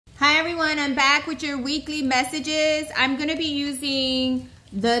Hi everyone, I'm back with your weekly messages. I'm going to be using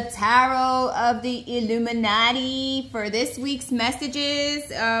the Tarot of the Illuminati for this week's messages.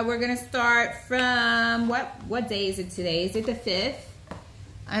 We're going to start from, what day is it today? Is it the 5th?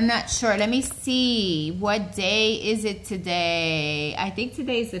 I'm not sure. Let me see. What day is it today? I think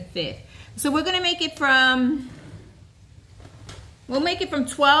today is the 5th. So we're going to make it from, we'll make it from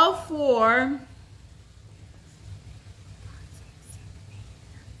 12/4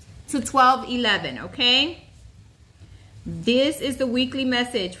 to 12/11, okay? This is the weekly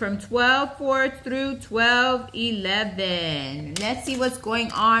message from 12/4 through 12/11. Let's see what's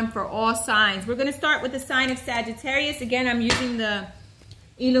going on for all signs. We're going to start with the sign of Sagittarius. Again, I'm using the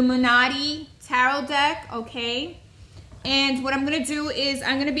Illuminati tarot deck, okay? And what I'm going to do is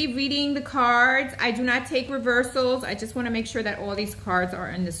I'm going to be reading the cards. I do not take reversals. I just want to make sure that all these cards are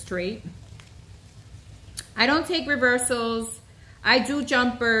in the straight. I don't take reversals. I do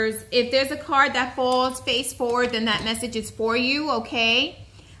jumpers. If there's a card that falls face forward, then that message is for you, okay?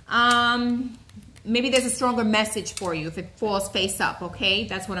 Maybe there's a stronger message for you if it falls face up, okay?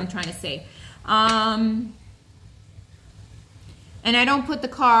 That's what I'm trying to say. And I don't put the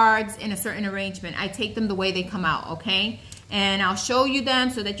cards in a certain arrangement. I take them the way they come out, okay? And I'll show you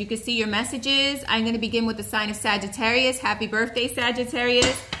them so that you can see your messages. I'm going to begin with the sign of Sagittarius. Happy birthday,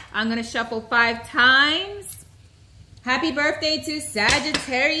 Sagittarius. I'm going to shuffle 5 times. Happy birthday to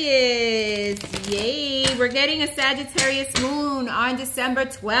Sagittarius. Yay. We're getting a Sagittarius moon on December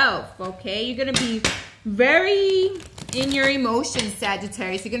 12th. Okay. You're going to be very in your emotions,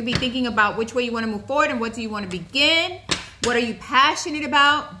 Sagittarius. You're going to be thinking about which way you want to move forward and what do you want to begin. What are you passionate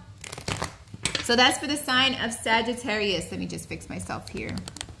about? So that's for the sign of Sagittarius. Let me just fix myself here.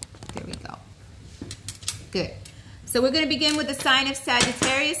 There we go. Good. So we're going to begin with the sign of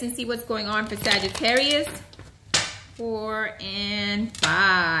Sagittarius and see what's going on for Sagittarius. 4 and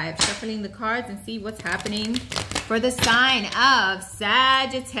 5. Shuffling the cards and see what's happening for the sign of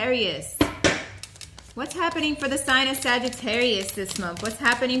Sagittarius. What's happening for the sign of Sagittarius this month? What's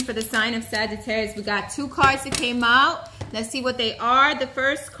happening for the sign of Sagittarius? We got 2 cards that came out. Let's see what they are. The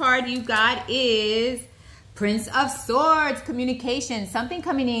first card you got is Prince of Swords, communication. Something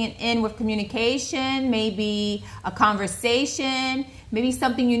coming in with communication, maybe a conversation, maybe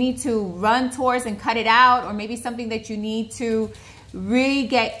something you need to run towards and cut it out, or maybe something that you need to really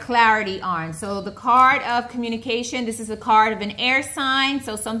get clarity on. So the card of communication, this is a card of an air sign,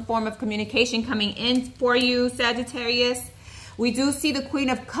 so some form of communication coming in for you, Sagittarius. We do see the Queen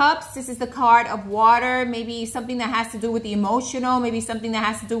of Cups. This is the card of water, maybe something that has to do with the emotional, maybe something that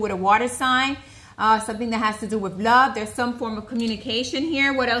has to do with a water sign. Something that has to do with love. There's some form of communication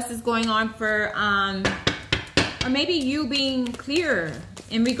here. What else is going on for, or maybe you being clear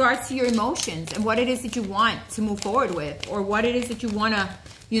in regards to your emotions and what it is that you want to move forward with, or what it is that you want to,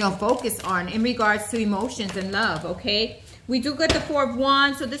 focus on in regards to emotions and love, okay? We do get the 4 of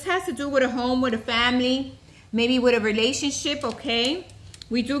Wands. So this has to do with a home, with a family, maybe with a relationship, okay?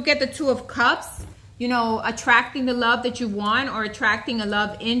 We do get the 2 of Cups. Attracting the love that you want or attracting a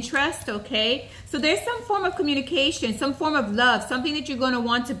love interest, okay? So there's some form of communication, some form of love, something that you're going to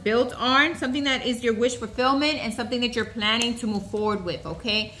want to build on, something that is your wish fulfillment and something that you're planning to move forward with,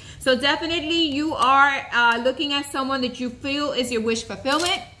 okay? So definitely you are looking at someone that you feel is your wish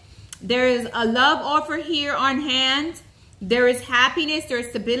fulfillment. There is a love offer here on hand. There is happiness, there is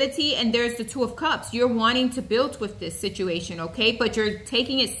stability, and there's the 2 of Cups. You're wanting to build with this situation, okay? But you're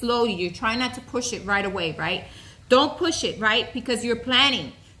taking it slowly. You're trying not to push it right away, right? Don't push it, right? Because you're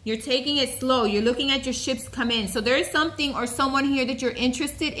planning. You're taking it slow. You're looking at your ships come in. So there is something or someone here that you're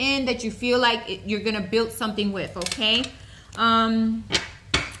interested in that you feel like you're going to build something with, okay?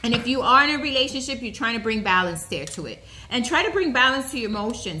 And if you are in a relationship, you're trying to bring balance there to it. And try to bring balance to your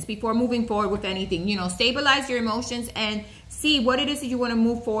emotions before moving forward with anything. Stabilize your emotions and see what it is that you want to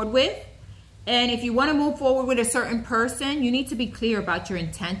move forward with. And if you want to move forward with a certain person, you need to be clear about your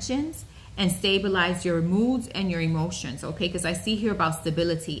intentions and stabilize your moods and your emotions, okay? Because I see here about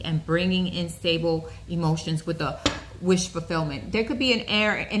stability and bringing in stable emotions with a wish fulfillment. There could be an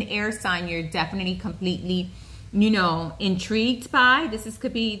air sign you're definitely completely intrigued by. This is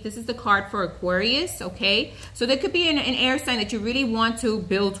the card for Aquarius, okay? So there could be an air sign that you really want to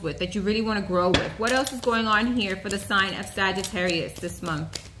build with, that you really want to grow with. What else is going on here for the sign of Sagittarius this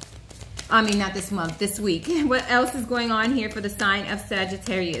month? I mean, not this month, this week. What else is going on here for the sign of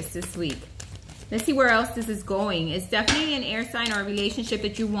Sagittarius this week? Let's see where else this is going. It's definitely an air sign or a relationship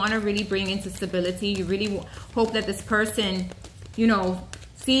that you want to really bring into stability. You really hope that this person,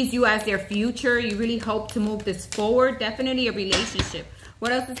 sees you as their future. You really hope to move this forward. Definitely a relationship.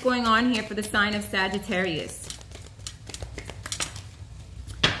 What else is going on here for the sign of Sagittarius?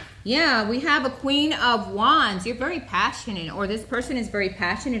 Yeah, we have a Queen of Wands. You're very passionate, or this person is very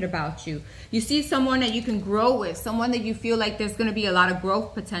passionate about you. You see someone that you can grow with, someone that you feel like there's going to be a lot of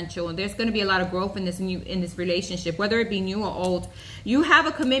growth potential, and there's going to be a lot of growth in this relationship, whether it be new or old. You have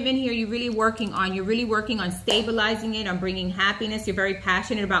a commitment here you're really working on. You're really working on stabilizing it, on bringing happiness. You're very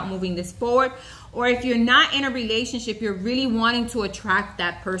passionate about moving this forward. Or if you're not in a relationship, you're really wanting to attract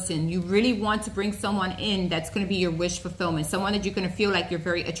that person. You really want to bring someone in that's going to be your wish fulfillment, someone that you're going to feel like you're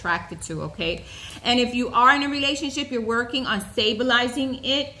very attracted to, okay? And if you are in a relationship, you're working on stabilizing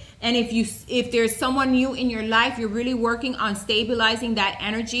it. And if there's someone new in your life, you're really working on stabilizing that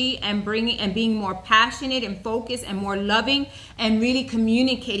energy and being more passionate and focused and more loving and really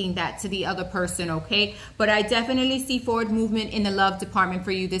communicating that to the other person, okay? But I definitely see forward movement in the love department for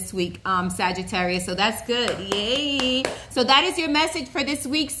you this week, Sagittarius. So that's good. Yay! So that is your message for this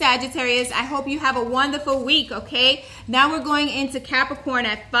week, Sagittarius. I hope you have a wonderful week, okay? Now we're going into Capricorn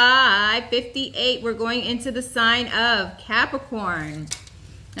at 5:58. We're going into the sign of Capricorn.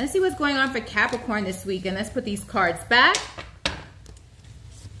 Let's see what's going on for Capricorn this week, and let's put these cards back.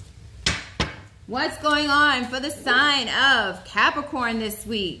 What's going on for the sign of Capricorn this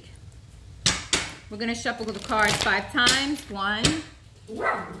week? We're going to shuffle the cards 5 times. 1.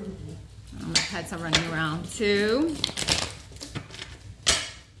 Oh, my pets are running around. 2.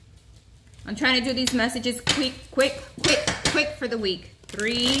 I'm trying to do these messages quick for the week.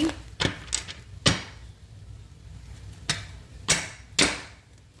 3.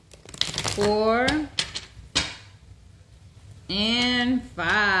 4 and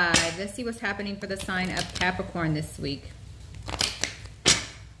 5. Let's see what's happening for the sign of Capricorn this week.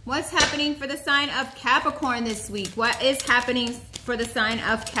 What's happening for the sign of Capricorn this week? What is happening for the sign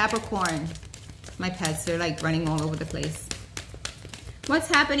of Capricorn? My pets are like running all over the place. What's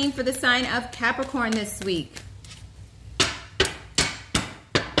happening for the sign of Capricorn this week?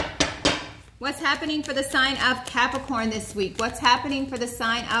 What's happening for the sign of Capricorn this week? What's happening for the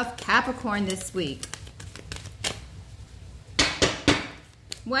sign of Capricorn this week?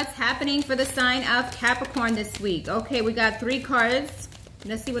 What's happening for the sign of Capricorn this week? Okay, we got 3 cards.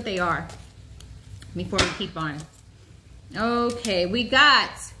 Let's see what they are before we keep on. Okay, we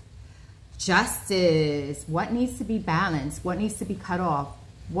got Justice. What needs to be balanced? What needs to be cut off?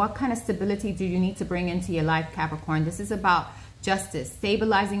 What kind of stability do you need to bring into your life, Capricorn? This is about justice,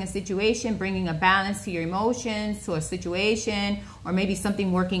 stabilizing a situation, bringing a balance to your emotions, to a situation, or maybe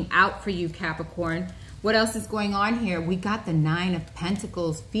something working out for you, Capricorn. What else is going on here? We got the 9 of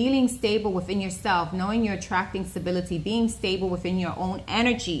Pentacles, feeling stable within yourself, knowing you're attracting stability, being stable within your own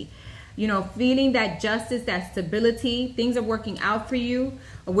energy. You know, feeling that justice, that stability, things are working out for you,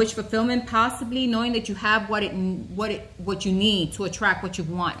 a wish fulfillment possibly, knowing that you have what you need to attract what you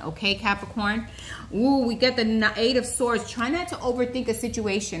want, okay, Capricorn? Ooh, we get the 8 of Swords. Try not to overthink a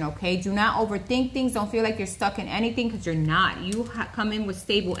situation, okay? Do not overthink things. Don't feel like you're stuck in anything, because you're not. You come in with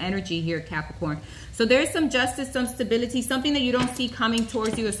stable energy here, Capricorn. So there's some justice, some stability, something that you don't see coming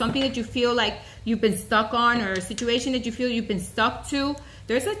towards you, or something that you feel like you've been stuck on, or a situation that you feel you've been stuck to.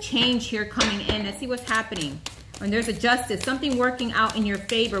 There's a change here coming in. Let's see what's happening. And there's a justice, something working out in your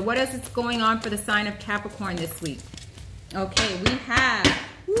favor. What else is going on for the sign of Capricorn this week? Okay, we have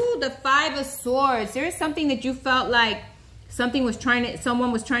the 5 of Swords. There is something that you felt like someone was trying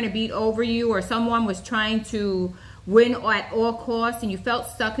to beat over you, or someone was trying to win at all costs, and you felt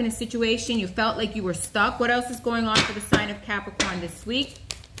stuck in a situation. You felt like you were stuck. What else is going on for the sign of Capricorn this week?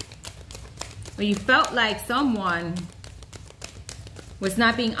 Well, you felt like someone was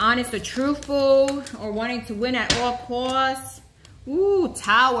not being honest or truthful, or wanting to win at all costs. Ooh,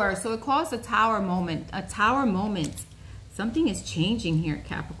 Tower. So it calls a Tower moment. A Tower moment. Something is changing here,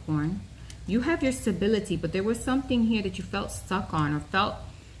 Capricorn. You have your stability, but there was something here that you felt stuck on, or felt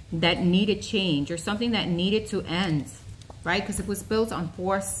that needed change, or something that needed to end, right? Because it was built on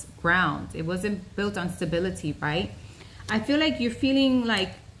force ground. It wasn't built on stability, right? I feel like you're feeling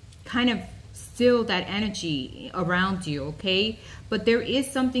like kind of still that energy around you, okay? But there is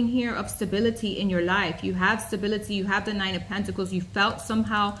something here of stability in your life. You have stability. You have the 9 of Pentacles. You felt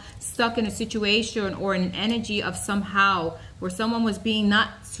somehow stuck in a situation or an energy of somehow where someone was being not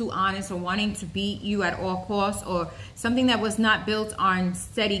too honest, or wanting to beat you at all costs, or something that was not built on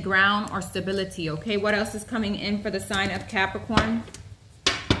steady ground or stability, okay? What else is coming in for the sign of Capricorn?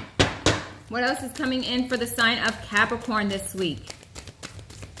 What else is coming in for the sign of Capricorn this week?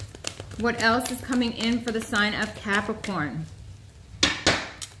 What else is coming in for the sign of Capricorn?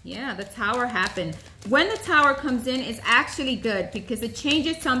 Yeah, the Tower happened. When the Tower comes in, it's actually good, because it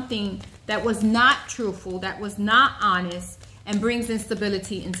changes something that was not truthful, that was not honest, and brings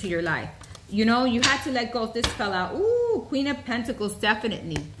instability into your life. You know, you had to let go. This fell out. Ooh, Ooh, Queen of Pentacles,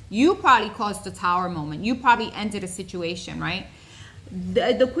 definitely. You probably caused the Tower moment. You probably ended a situation, right?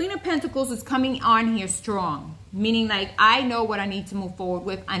 The Queen of Pentacles is coming on here strong, meaning like, I know what I need to move forward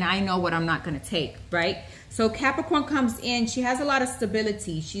with, and I know what I'm not going to take, right? So Capricorn comes in. She has a lot of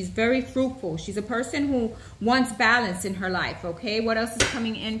stability. She's very fruitful. She's a person who wants balance in her life, okay? What else is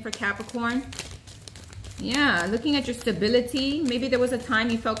coming in for Capricorn? Yeah, looking at your stability. Maybe there was a time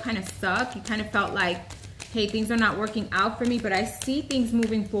you felt kind of stuck. You kind of felt like, hey, things are not working out for me, but I see things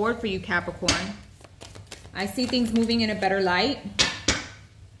moving forward for you, Capricorn. I see things moving in a better light.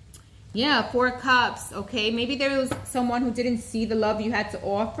 Yeah, 4 of Cups, okay? Maybe there was someone who didn't see the love you had to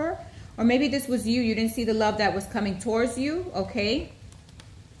offer. Or maybe this was you. You didn't see the love that was coming towards you, okay?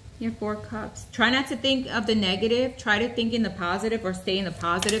 Here, 4 of Cups. Try not to think of the negative. Try to think in the positive, or stay in the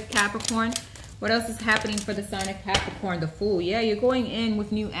positive, Capricorn. What else is happening for the sign of Capricorn? The Fool. Yeah, you're going in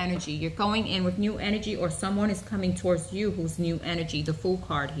with new energy. You're going in with new energy, or someone is coming towards you who's new energy. The Fool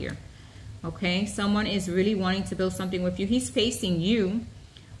card here, okay? Someone is really wanting to build something with you. He's facing you.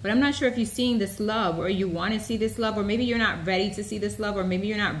 But I'm not sure if you're seeing this love, or you want to see this love, or maybe you're not ready to see this love, or maybe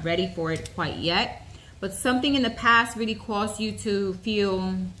you're not ready for it quite yet. But something in the past really caused you to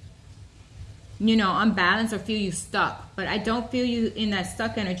feel, you know, unbalanced, or feel you stuck. But I don't feel you in that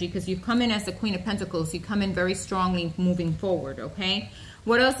stuck energy, because you come in as the Queen of Pentacles. You come in very strongly moving forward, okay?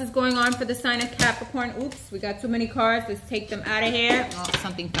 What else is going on for the sign of Capricorn? Oops, we got too many cards. Let's take them out of here. Oh,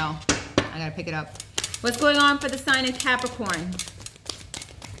 something fell. I got to pick it up. What's going on for the sign of Capricorn?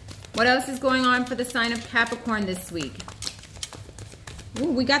 What else is going on for the sign of Capricorn this week?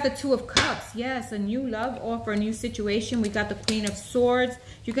 Ooh, we got the 2 of Cups. Yes, a new love offer, a new situation. We got the Queen of Swords.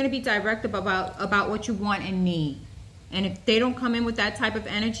 You're going to be direct about what you want and need. And if they don't come in with that type of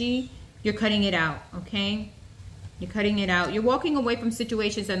energy, you're cutting it out, okay? You're cutting it out. You're walking away from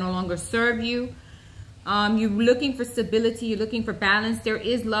situations that no longer serve you. You're looking for stability. You're looking for balance. There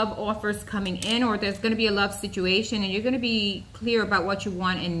is love offers coming in, or there's going to be a love situation, and you're going to be clear about what you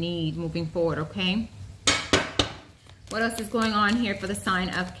want and need moving forward, okay? What else is going on here for the sign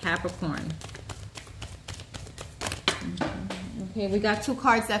of Capricorn? Okay, we got 2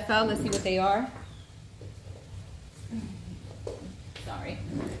 cards that fell. Let's see what they are. Sorry.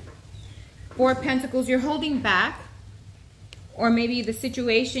 4 of Pentacles. You're holding back. Or maybe the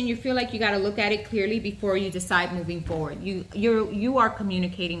situation, you feel like you got to look at it clearly before you decide moving forward. You are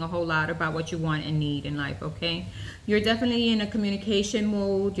communicating a whole lot about what you want and need in life, okay? You're definitely in a communication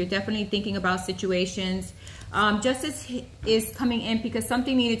mode. You're definitely thinking about situations. Justice is coming in because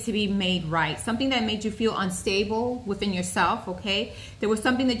something needed to be made right. Something that made you feel unstable within yourself, okay? There was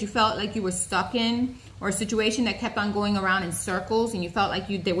something that you felt like you were stuck in, or a situation that kept on going around in circles, and you felt like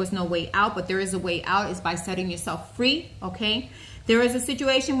there was no way out, but there is a way out. Is by setting yourself free, okay? There is a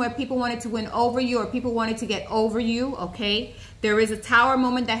situation where people wanted to win over you, or people wanted to get over you, okay? There is a Tower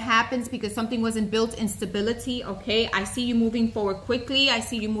moment that happens because something wasn't built in stability, okay? I see you moving forward quickly. I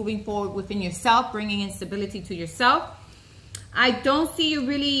see you moving forward within yourself, bringing in stability to yourself. I don't see you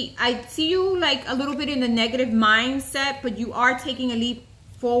really, I see you like a little bit in the negative mindset, but you are taking a leap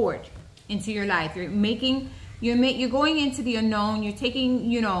forward into your life. You're going into the unknown. You're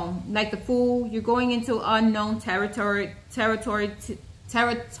taking, you know, like the Fool, you're going into unknown territory. I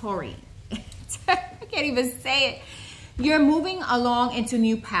can't even say it. You're moving along into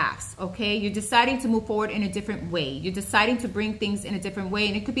new paths, okay? You're deciding to move forward in a different way. You're deciding to bring things in a different way,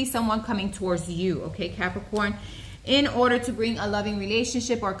 and it could be someone coming towards you, okay, Capricorn, in order to bring a loving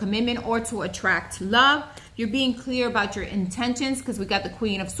relationship or commitment, or to attract love. You're being clear about your intentions, because we got the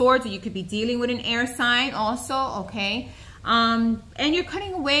Queen of Swords, or you could be dealing with an air sign also, okay? And you're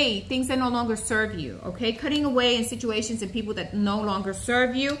cutting away things that no longer serve you, okay? Cutting away in situations and people that no longer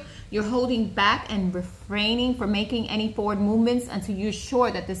serve you. You're holding back and refraining from making any forward movements until you're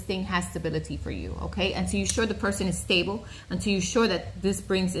sure that this thing has stability for you, okay? Until you're sure the person is stable, until you're sure that this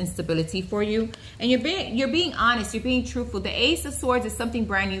brings instability for you. And you're being honest, you're being truthful. The Ace of Swords is something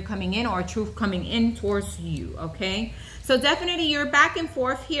brand new coming in, or a truth coming in towards you, okay? So definitely you're back and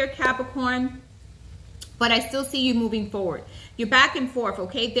forth here, Capricorn, but I still see you moving forward. You're back and forth,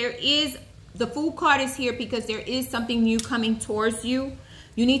 okay? There is, the Fool card is here because there is something new coming towards you.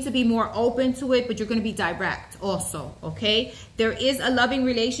 You need to be more open to it, but you're going to be direct also, okay? There is a loving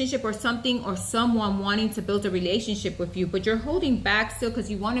relationship, or something or someone wanting to build a relationship with you, but you're holding back still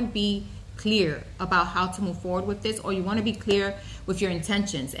because you want to be clear about how to move forward with this, or you want to be clear with your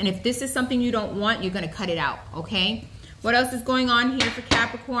intentions. And if this is something you don't want, you're going to cut it out, okay? What else is going on here for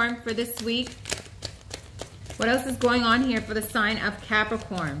Capricorn for this week? What else is going on here for the sign of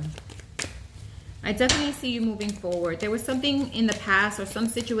Capricorn? I definitely see you moving forward. There was something in the past, or some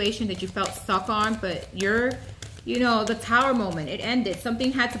situation that you felt stuck on, but you're you know, the Tower moment. It ended.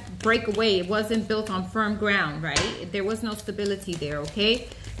 Something had to break away. It wasn't built on firm ground, right? There was no stability there, okay?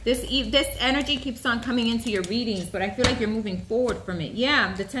 This energy keeps on coming into your readings, but I feel like you're moving forward from it.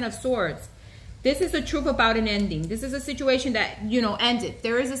 Yeah, the Ten of Swords. This is the truth about an ending. This is a situation that, you know, ended.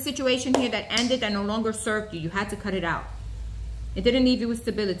 There is a situation here that ended that no longer served you. You had to cut it out. It didn't leave you with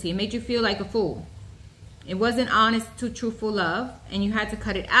stability. It made you feel like a fool. It wasn't honest to truthful love, and you had to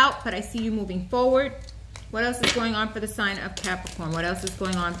cut it out, but I see you moving forward. What else is going on for the sign of Capricorn? What else is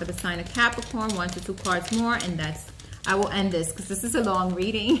going on for the sign of Capricorn? 1 to 2 cards more, and that's... I will end this because this is a long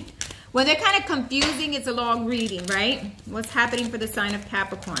reading. When they're kind of confusing, it's a long reading, right? What's happening for the sign of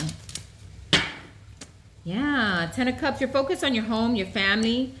Capricorn? Yeah, 10 of Cups. You're focused on your home, your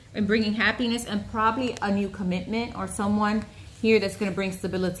family, and bringing happiness and probably a new commitment or someone here that's going to bring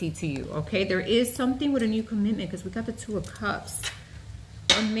stability to you, okay? There is something with a new commitment because we got the 2 of Cups.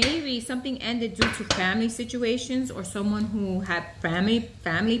 Or maybe something ended due to family situations or someone who had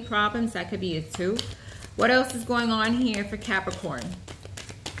family problems. That could be it too. What else is going on here for Capricorn?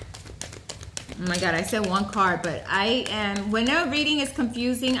 Oh my God, I said 1 card, but when a reading is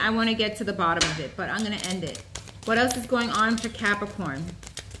confusing, I want to get to the bottom of it, but I'm going to end it. What else is going on for Capricorn?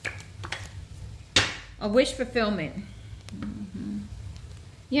 A wish fulfillment.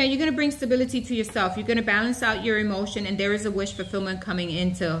 Yeah, you're going to bring stability to yourself. You're going to balance out your emotion, and there is a wish fulfillment coming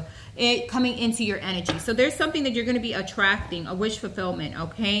into your energy. So there's something that you're going to be attracting, a wish fulfillment,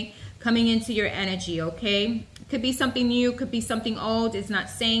 okay? Coming into your energy, okay? Could be something new, could be something old. It's not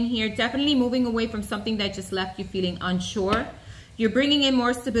saying here. Definitely moving away from something that just left you feeling unsure. You're bringing in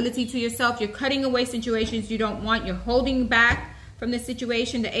more stability to yourself. You're cutting away situations you don't want. You're holding back from the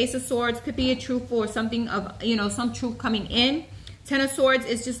situation. The Ace of Swords could be a truth or something of, you know, some truth coming in. 10 of Swords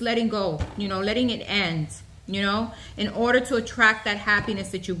is just letting go, you know, letting it end, you know, in order to attract that happiness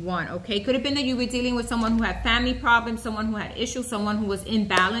that you want, okay? Could have been that you were dealing with someone who had family problems, someone who had issues, someone who was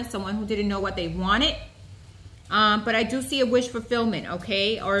imbalanced, someone who didn't know what they wanted. But I do see a wish fulfillment,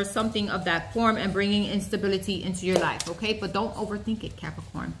 okay? Or something of that form and bringing instability into your life, okay? But don't overthink it,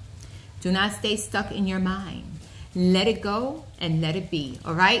 Capricorn. Do not stay stuck in your mind. Let it go and let it be,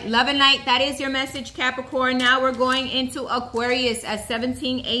 all right? Love and light, that is your message, Capricorn. Now we're going into Aquarius at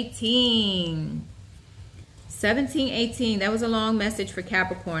 1718. 1718, that was a long message for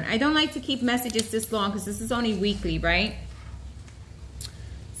Capricorn. I don't like to keep messages this long because this is only weekly, right?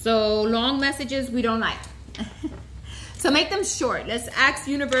 So long messages we don't like. So make them short. Let's ask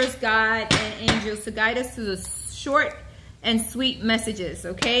universe, God, and angels to guide us to the short and sweet messages,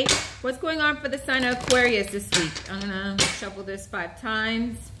 okay? What's going on for the sign of Aquarius this week? I'm gonna shuffle this 5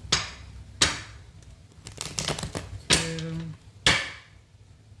 times. 2,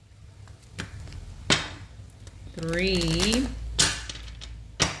 3,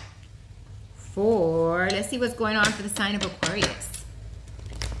 4. Let's see what's going on for the sign of Aquarius.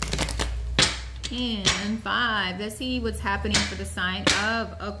 And 5. Let's see what's happening for the sign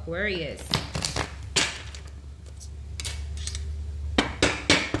of Aquarius.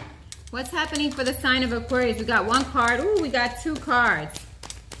 What's happening for the sign of Aquarius? We got 1 card. Ooh, we got 2 cards.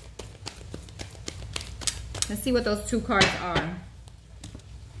 Let's see what those 2 cards are.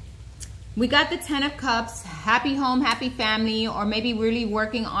 We got the 10 of Cups, happy home, happy family, or maybe really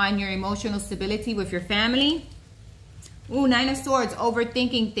working on your emotional stability with your family. Ooh, 9 of Swords,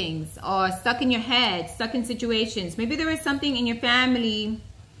 overthinking things, or stuck in your head, stuck in situations. Maybe there is something in your family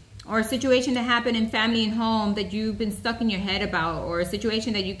or a situation that happened in family and home that you've been stuck in your head about, or a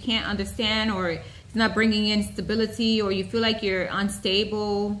situation that you can't understand, or it's not bringing in stability, or you feel like you're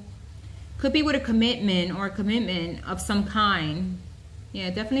unstable. Could be with a commitment or a commitment of some kind. Yeah,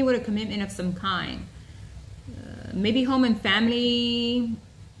 definitely with a commitment of some kind. Maybe home and family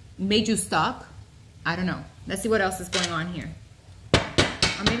made you stuck. I don't know. Let's see what else is going on here.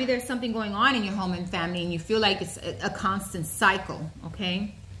 Or maybe there's something going on in your home and family and you feel like it's a constant cycle,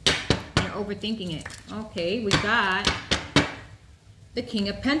 okay? You're overthinking it. Okay, we got the King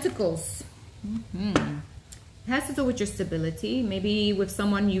of Pentacles. It has to do with your stability. Maybe with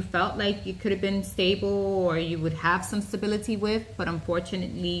someone you felt like you could have been stable or you would have some stability with, but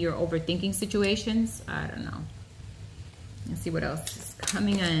unfortunately you're overthinking situations. I don't know. Let's see what else is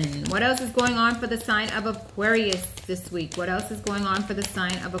coming in. What else is going on for the sign of Aquarius this week? What else is going on for the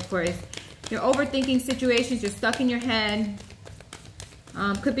sign of Aquarius? You're overthinking situations. You're stuck in your head.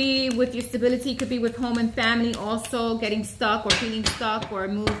 Could be with your stability. Could be with home and family also. Getting stuck or feeling stuck or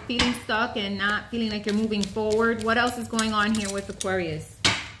feeling stuck and not feeling like you're moving forward. What else is going on here with Aquarius?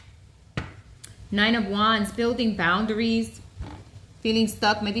 9 of Wands. Building boundaries. Feeling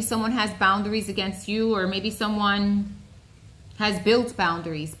stuck. Maybe someone has boundaries against you, or maybe someone has built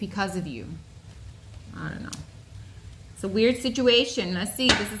boundaries because of you. I don't know. It's a weird situation. Let's see.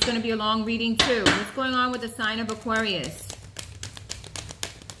 This is going to be a long reading too. What's going on with the sign of Aquarius?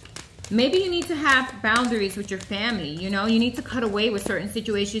 Maybe you need to have boundaries with your family. You know, you need to cut away with certain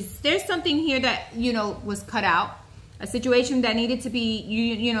situations. There's something here that, you know, was cut out. A situation that needed to be,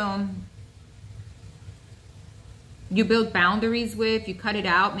 you know, you build boundaries with, you cut it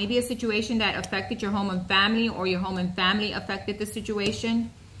out. Maybe a situation that affected your home and family, or your home and family affected the situation.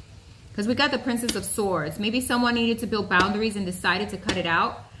 Because we got the Princess of Swords. Maybe someone needed to build boundaries and decided to cut it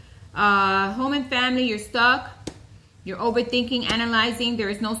out. Home and family, you're stuck. You're overthinking, analyzing. There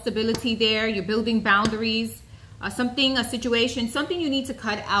is no stability there. You're building boundaries. A situation, something you need to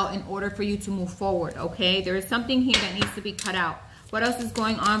cut out in order for you to move forward, okay? There is something here that needs to be cut out. What else is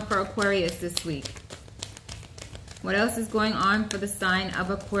going on for Aquarius this week? What else is going on for the sign of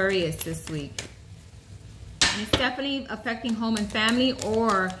Aquarius this week? And it's definitely affecting home and family,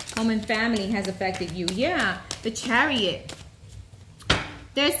 or home and family has affected you. Yeah, the Chariot.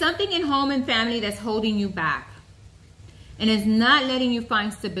 There's something in home and family that's holding you back and is not letting you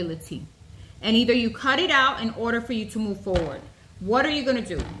find stability. And either you cut it out in order for you to move forward. What are you going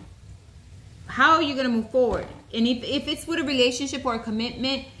to do? How are you going to move forward? And if it's with a relationship or a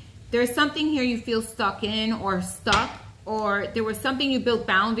commitment, there's something here you feel stuck in, or stuck, or there was something you built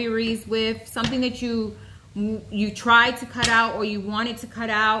boundaries with, something that you tried to cut out, or you wanted to cut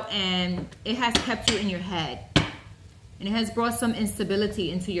out, and it has kept you in your head. And it has brought some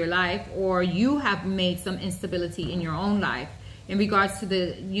instability into your life, or you have made some instability in your own life in regards to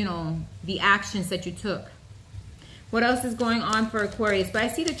the, you know, the actions that you took. What else is going on for Aquarius? But I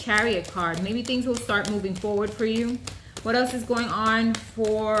see the Chariot card. Maybe things will start moving forward for you. What else is going on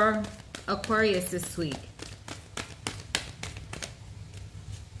for Aquarius this week?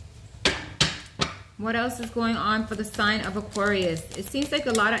 What else is going on for the sign of Aquarius? It seems like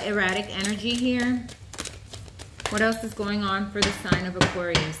a lot of erratic energy here. What else is going on for the sign of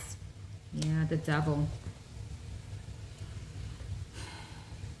Aquarius? Yeah, the Devil.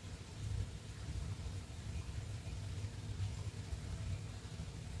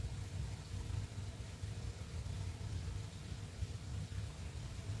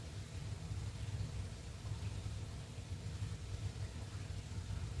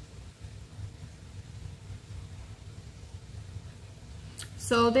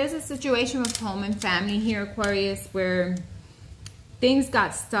 So there's a situation with home and family here, Aquarius, where things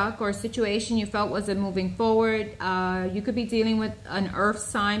got stuck, or a situation you felt wasn't moving forward. You could be dealing with an earth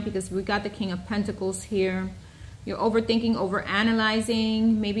sign, because we got the King of Pentacles here. You're overthinking,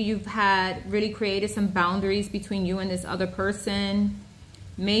 overanalyzing. Maybe you've had really created some boundaries between you and this other person.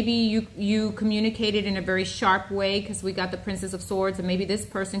 Maybe you communicated in a very sharp way, because we got the Princess of Swords, and maybe this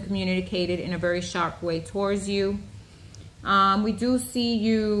person communicated in a very sharp way towards you. We do see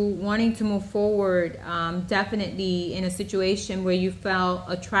you wanting to move forward, definitely in a situation where you felt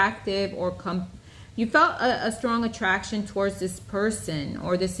attractive, or you felt a strong attraction towards this person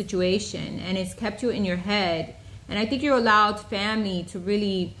or this situation, and it's kept you in your head. And I think you allowed family to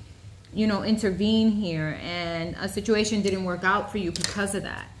really, you know, intervene here, and a situation didn't work out for you because of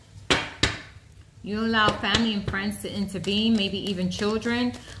that. You allow family and friends to intervene, maybe even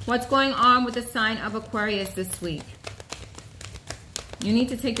children. What's going on with the sign of Aquarius this week? You need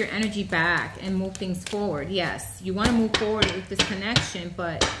to take your energy back and move things forward. Yes, you want to move forward with this connection,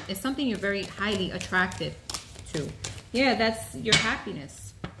 but it's something you're very highly attracted to. Yeah, that's your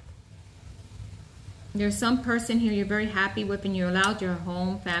happiness. There's some person here you're very happy with, and you allowed your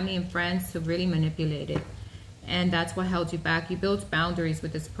home, family, and friends to really manipulate it. And that's what held you back. You built boundaries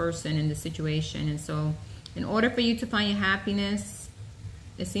with this person in this situation. And so in order for you to find your happiness,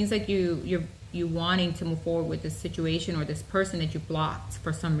 it seems like you're wanting to move forward with this situation or this person that you blocked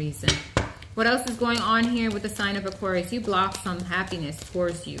for some reason. What else is going on here with the sign of Aquarius? You blocked some happiness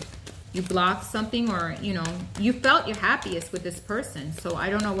towards you. You blocked something, or, you know, you felt your happiest with this person. So I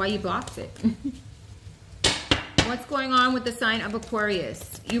don't know why you blocked it. What's going on with the sign of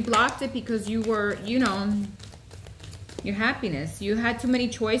Aquarius? You blocked it because you were, you know, your happiness. You had too many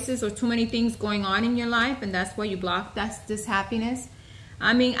choices or too many things going on in your life, and that's why you blocked this happiness.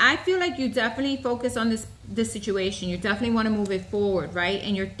 I mean, I feel like you definitely focus on this situation. You definitely want to move it forward, right?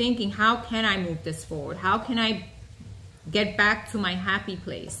 And you're thinking, how can I move this forward? How can I get back to my happy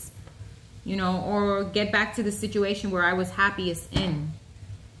place? You know, or get back to the situation where I was happiest in.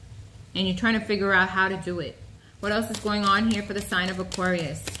 And you're trying to figure out how to do it. What else is going on here for the sign of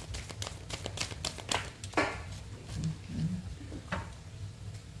Aquarius?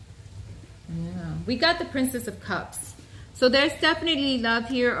 Yeah, we got the Princess of Cups. So there's definitely love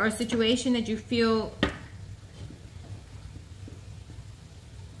here, or a situation that you feel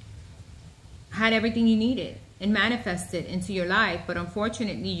had everything you needed. and manifest it into your life. But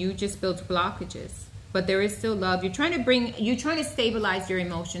unfortunately, you just built blockages. But there is still love. You're trying to stabilize your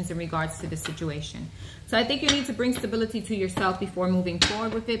emotions in regards to the situation. So I think you need to bring stability to yourself before moving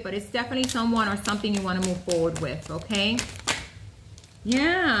forward with it. But it's definitely someone or something you want to move forward with, okay?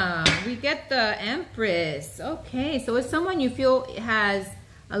 Yeah, we get the Empress. Okay, so it's someone you feel has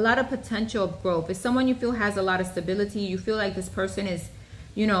a lot of potential of growth. It's someone you feel has a lot of stability. You feel like this person is,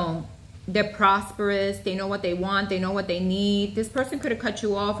 you know, they're prosperous. They know what they want. They know what they need. This person could have cut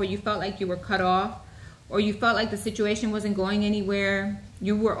you off, or you felt like you were cut off, or you felt like the situation wasn't going anywhere.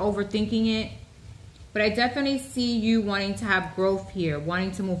 You were overthinking it. But I definitely see you wanting to have growth here,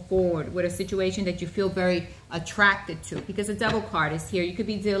 wanting to move forward with a situation that you feel very attracted to, because the Devil card is here. You could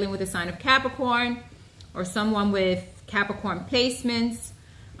be dealing with a sign of Capricorn or someone with Capricorn placements.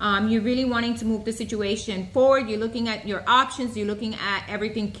 You're really wanting to move the situation forward. You're looking at your options. You're looking at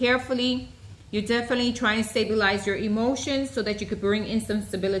everything carefully. You're definitely trying to stabilize your emotions so that you could bring in some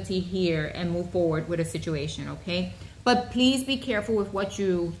stability here and move forward with a situation, okay? But please be careful with what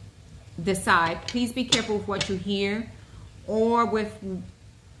you decide. Please be careful with what you hear, or with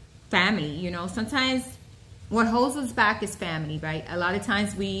family. You know, sometimes what holds us back is family, right? A lot of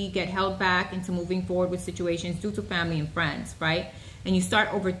times we get held back into moving forward with situations due to family and friends, right? And you start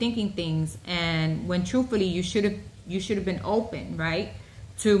overthinking things, and when truthfully you should have been open, right,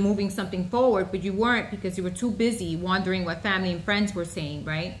 to moving something forward, but you weren't because you were too busy wondering what family and friends were saying,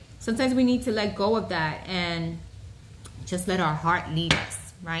 right? Sometimes we need to let go of that and just let our heart lead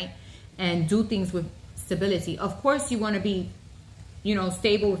us, right? And do things with stability. Of course, you want to be, you know,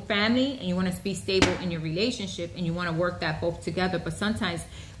 stable with family, and you want to be stable in your relationship, and you want to work that both together. But sometimes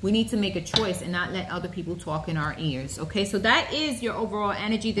we need to make a choice and not let other people talk in our ears, okay? So that is your overall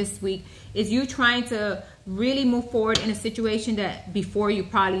energy this week, is you trying to really move forward in a situation that before you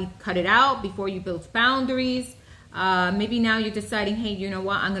probably cut it out, before you built boundaries. Maybe now you're deciding, hey, you know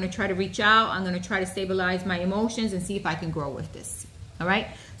what? I'm going to try to reach out. I'm going to try to stabilize my emotions and see if I can grow with this, all right?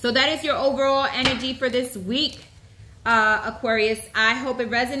 So that is your overall energy for this week, Aquarius. I hope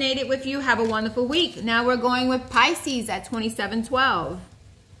it resonated with you. Have a wonderful week. Now we're going with Pisces at 2712.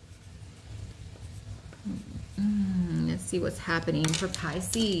 Let's see what's happening for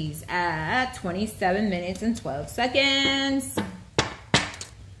Pisces at 27 minutes and 12 seconds.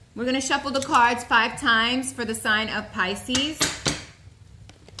 We're going to shuffle the cards 5 times for the sign of Pisces.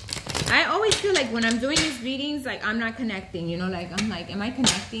 I always feel like when I'm doing these readings, like I'm not connecting, you know, like I'm like, am I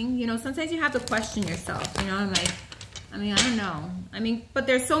connecting? You know, sometimes you have to question yourself, you know, I'm like, I mean, I don't know. I mean, but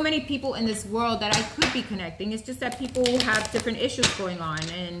there's so many people in this world that I could be connecting. It's just that people have different issues going on,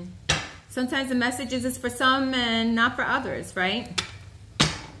 and sometimes the messages is for some and not for others, right?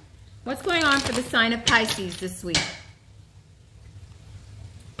 What's going on for the sign of Pisces this week?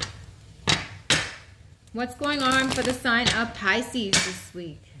 What's going on for the sign of Pisces this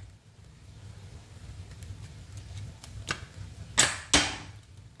week?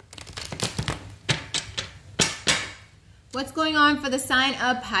 What's going on for the sign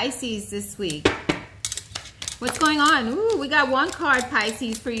of Pisces this week? What's going on? Ooh, we got one card,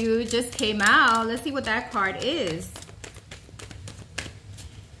 Pisces, for you. It just came out. Let's see what that card is.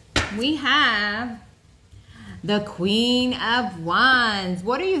 We have the Queen of Wands.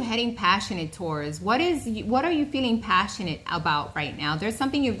 What are you heading passionate towards? What are you feeling passionate about right now? There's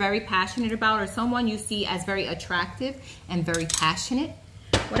something you're very passionate about, or someone you see as very attractive and very passionate.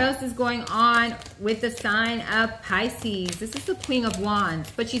 What else is going on with the sign of Pisces? This is the Queen of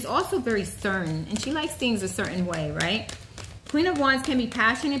Wands, but she's also very stern, and she likes things a certain way, right? Queen of Wands can be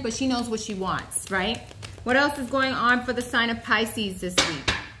passionate, but she knows what she wants, right? What else is going on for the sign of Pisces this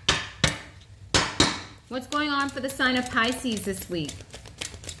week? What's going on for the sign of Pisces this week?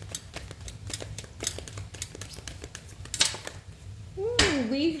 Ooh,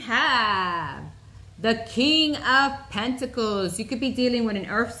 we have the King of Pentacles. You could be dealing with an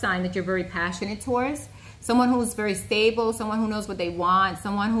earth sign that you're very passionate towards. Someone who's very stable, someone who knows what they want,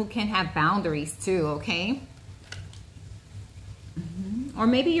 someone who can have boundaries too, okay? Or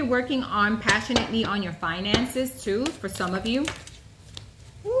maybe you're working on passionately on your finances too, for some of you.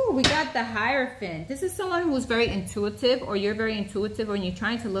 Ooh, we got the Hierophant. This is someone who's very intuitive, or you're very intuitive, or you're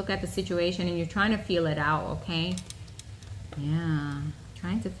trying to look at the situation and you're trying to feel it out, okay? Yeah.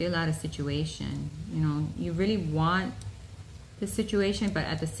 Trying to feel out a situation. You know, you really want the situation, but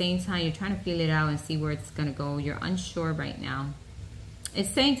at the same time, you're trying to feel it out and see where it's going to go. You're unsure right now. It's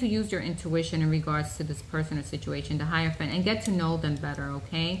saying to use your intuition in regards to this person or situation, the Hierophant, and get to know them better,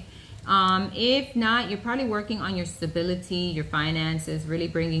 okay? If not, you're probably working on your stability, your finances, really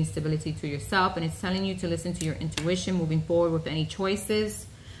bringing stability to yourself, and it's telling you to listen to your intuition moving forward with any choices.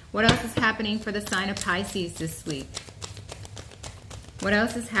 What else is happening for the sign of Pisces this week? What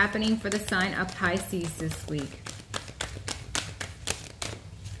else is happening for the sign of Pisces this week?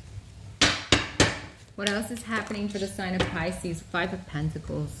 What else is happening for the sign of Pisces? Five of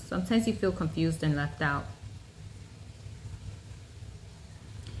Pentacles. Sometimes you feel confused and left out.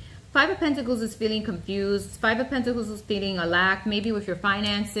 Five of Pentacles is feeling confused. Five of Pentacles is feeling a lack, maybe with your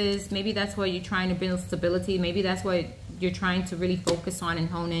finances. Maybe that's why you're trying to build stability. Maybe that's what you're trying to really focus on and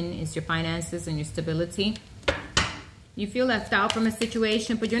hone in is your finances and your stability. You feel left out from a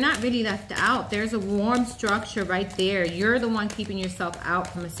situation, but you're not really left out. There's a warm structure right there. You're the one keeping yourself out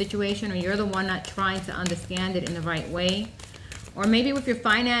from a situation, or you're the one not trying to understand it in the right way. Or maybe with your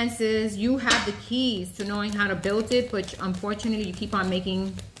finances, you have the keys to knowing how to build it, but unfortunately you keep on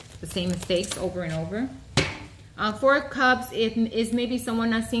making the same mistakes over and over. Four of Cups is maybe someone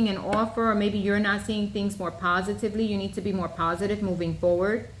not seeing an offer, or maybe you're not seeing things more positively. You need to be more positive moving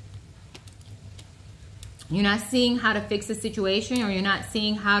forward. You're not seeing how to fix a situation, or you're not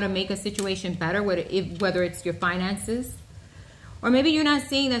seeing how to make a situation better, whether it's your finances. Or maybe you're not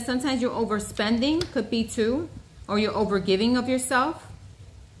seeing that sometimes you're overspending, could be too, or you're overgiving of yourself.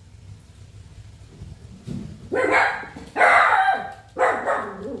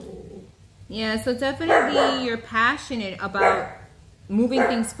 Yeah, so definitely you're passionate about moving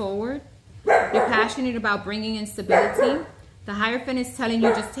things forward. You're passionate about bringing in stability. The Hierophant is telling you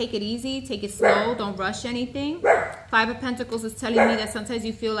just take it easy, take it slow, don't rush anything. Five of Pentacles is telling me that sometimes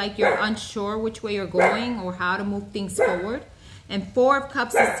you feel like you're unsure which way you're going or how to move things forward. And Four of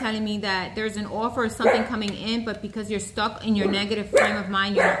Cups is telling me that there's an offer or something coming in, but because you're stuck in your negative frame of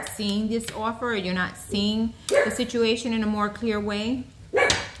mind, you're not seeing this offer, or you're not seeing the situation in a more clear way.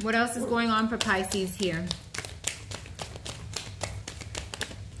 What else is going on for Pisces here?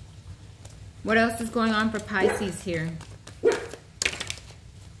 What else is going on for Pisces here?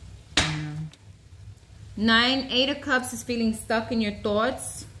 Eight of Cups is feeling stuck in your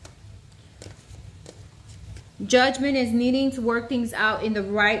thoughts. Judgment is needing to work things out in the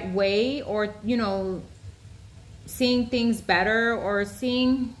right way, or, you know, seeing things better, or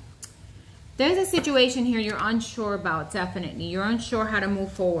seeing... There's a situation here you're unsure about, definitely. You're unsure how to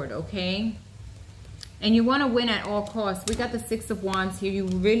move forward, okay? And you want to win at all costs. We got the Six of Wands here. You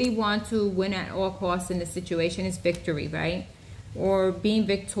really want to win at all costs in this situation. It's victory, right? Or being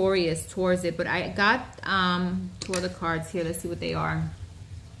victorious towards it. But I got two other cards here. Let's see what they are.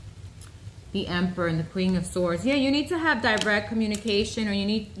 The Emperor and the Queen of Swords. Yeah, you need to have direct communication, or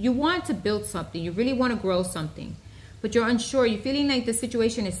you want to build something. You really want to grow something. But you're unsure. You're feeling like the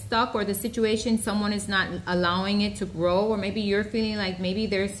situation is stuck, or the situation, someone is not allowing it to grow. Or maybe you're feeling like maybe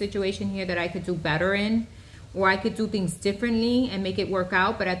there's a situation here that I could do better in, or I could do things differently and make it work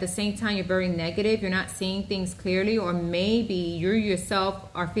out. But at the same time, you're very negative. You're not seeing things clearly. Or maybe you yourself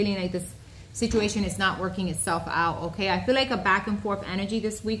are feeling like this situation is not working itself out, okay? I feel like a back and forth energy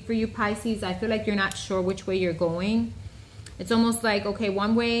this week for you, Pisces. I feel like you're not sure which way you're going. It's almost like, okay,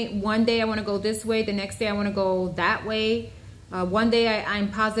 one day I want to go this way, the next day I want to go that way. One day I'm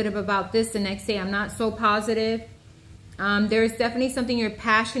positive about this, the next day I'm not so positive. There's definitely something you're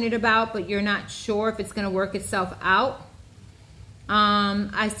passionate about, but you're not sure if it's going to work itself out.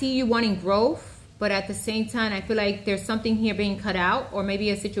 I see you wanting growth, but at the same time, I feel like there's something here being cut out, or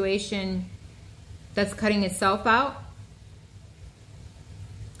maybe a situation that's cutting itself out.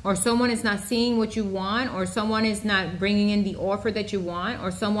 Or someone is not seeing what you want, or someone is not bringing in the offer that you want,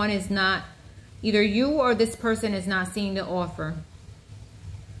 or someone is not, either you or this person is not seeing the offer.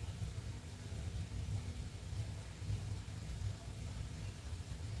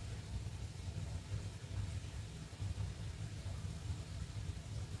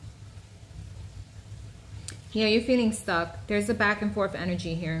 Yeah, you're feeling stuck. There's a back and forth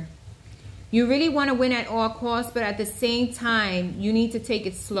energy here. You really want to win at all costs, but at the same time, you need to take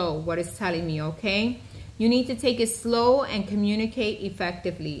it slow, what it's telling me, okay? You need to take it slow and communicate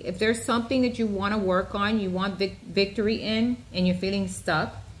effectively. If there's something that you want to work on, you want victory in, and you're feeling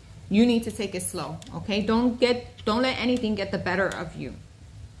stuck, you need to take it slow, okay? Don't let anything get the better of you.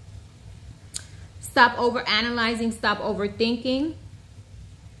 Stop overanalyzing, stop overthinking.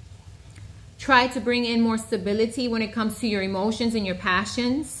 Try to bring in more stability when it comes to your emotions and your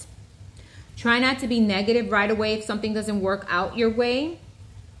passions. Try not to be negative right away if something doesn't work out your way.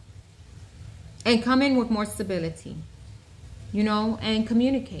 And come in with more stability, you know, and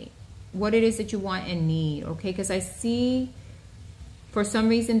communicate what it is that you want and need, okay? Because I see For some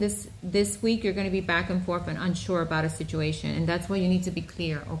reason this week you're going to be back and forth and unsure about a situation, and that's why you need to be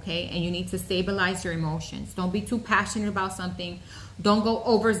clear, okay? And you need to stabilize your emotions. Don't be too passionate about something. Don't go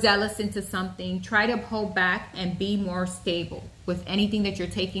overzealous into something. Try to hold back and be more stable with anything that you're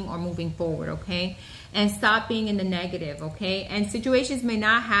taking or moving forward, okay? And stop being in the negative, okay? And situations may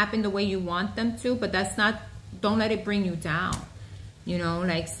not happen the way you want them to, but that's not, don't let it bring you down. You know,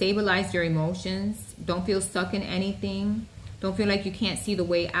 like stabilize your emotions. Don't feel stuck in anything. Don't feel like you can't see the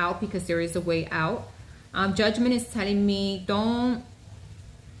way out, because there is a way out. Judgment is telling me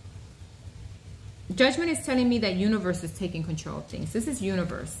Judgment is telling me that universe is taking control of things. This is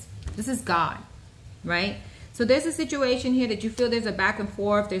universe. This is God, right? So there's a situation here that you feel there's a back and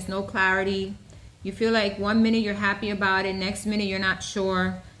forth. There's no clarity. You feel like 1 minute you're happy about it. Next minute you're not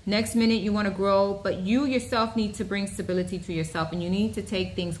sure. Next minute you want to grow. But you yourself need to bring stability to yourself. And you need to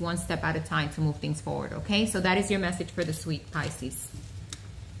take things one step at a time to move things forward, okay? So that is your message for this week, Pisces.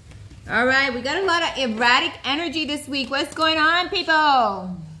 All right, we got a lot of erratic energy this week. What's going on,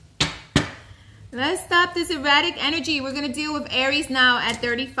 people? Let's stop this erratic energy. We're going to deal with Aries now at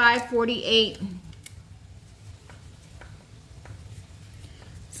 3548.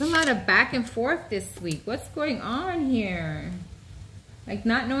 It's a lot of back and forth this week. What's going on here? Like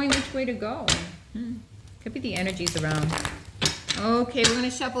not knowing which way to go. Could be the energies around. Okay, we're going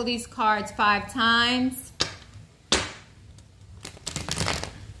to shuffle these cards 5 times.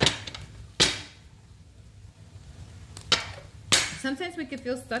 Sometimes we can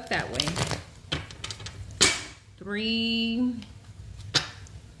feel stuck that way. 3,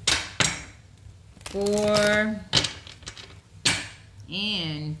 4,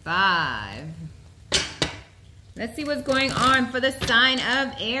 and 5. Let's see what's going on for the sign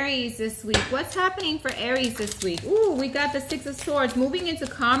of Aries this week. What's happening for Aries this week? Ooh, we got the 6 of Swords moving into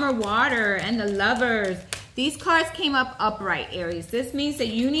calmer water and the Lovers. These cards came up upright, Aries. This means that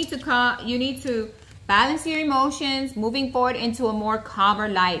you need to balance your emotions, moving forward into a more calmer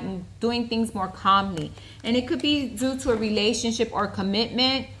light and doing things more calmly. And it could be due to a relationship or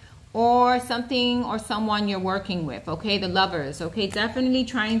commitment or something or someone you're working with, okay? The Lovers, okay? Definitely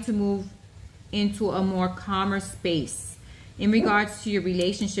trying to move into a more calmer space in regards to your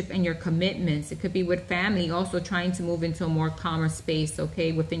relationship and your commitments. It could be with family, also trying to move into a more calmer space,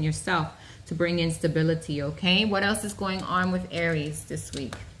 okay, within yourself to bring in stability, okay? What else is going on with Aries this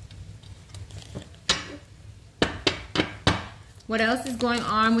week? What else is going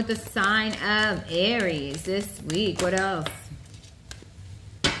on with the sign of Aries this week? What else?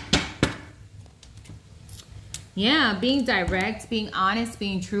 Yeah, being direct, being honest,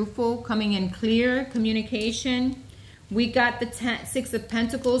 being truthful, coming in clear communication. We got the 6 of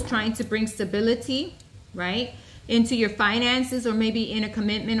Pentacles trying to bring stability, right, into your finances, or maybe in a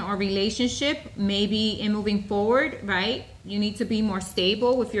commitment or relationship, maybe in moving forward, right? You need to be more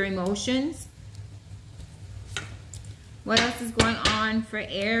stable with your emotions. What else is going on for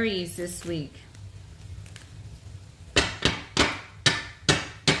Aries this week?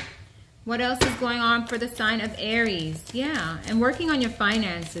 What else is going on for the sign of Aries? Yeah, and working on your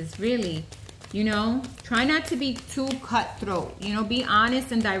finances, really. You know, try not to be too cutthroat. You know, be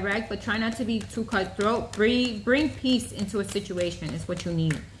honest and direct, but try not to be too cutthroat. Bring peace into a situation is what you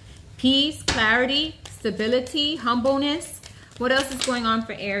need. Peace, clarity, stability, humbleness. What else is going on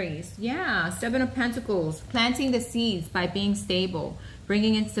for Aries? Yeah, 7 of Pentacles. Planting the seeds by being stable.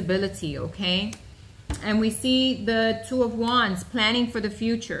 Bringing in stability, okay? And we see the 2 of Wands. Planning for the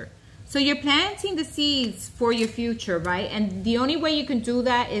future. So you're planting the seeds for your future, right? And the only way you can do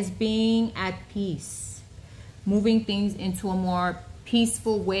that is being at peace. Moving things into a more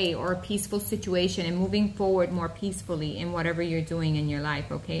peaceful way or a peaceful situation. And moving forward more peacefully in whatever you're doing in your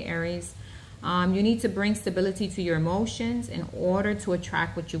life, okay, Aries? You need to bring stability to your emotions in order to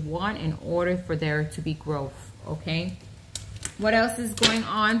attract what you want, in order for there to be growth, okay? What else is going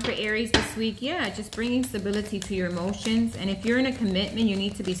on for Aries this week? Yeah, just bringing stability to your emotions. And if you're in a commitment, you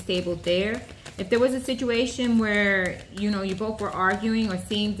need to be stable there. If there was a situation where, you know, you both were arguing or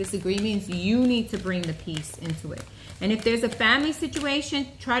seeing disagreements, you need to bring the peace into it. And if there's a family situation,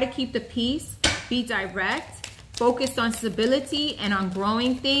 try to keep the peace, be direct. Focused on stability and on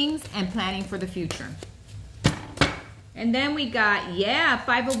growing things and planning for the future. And then we got, yeah,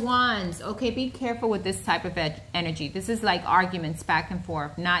 5 of Wands. Okay, be careful with this type of energy. This is like arguments back and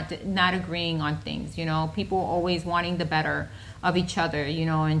forth, not agreeing on things, you know. People always wanting the better of each other, you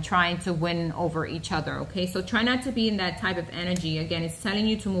know, and trying to win over each other, okay? So try not to be in that type of energy. Again, it's telling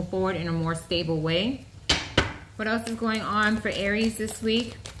you to move forward in a more stable way. What else is going on for Aries this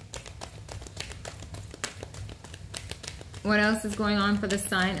week? What else is going on for the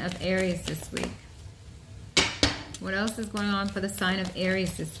sign of Aries this week? What else is going on for the sign of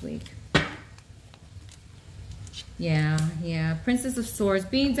Aries this week? Yeah. Princess of Swords.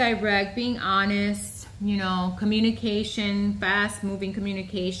 Being direct, being honest, you know, communication, fast-moving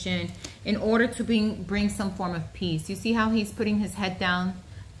communication in order to bring some form of peace. You see how he's putting his head down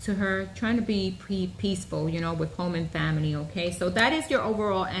to her, trying to be peaceful, you know, with home and family, okay? So that is your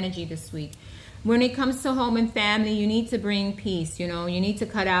overall energy this week. When it comes to home and family, you need to bring peace, you know. You need to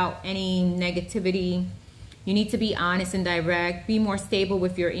cut out any negativity. You need to be honest and direct. Be more stable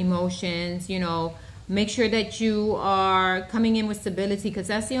with your emotions, you know. Make sure that you are coming in with stability, because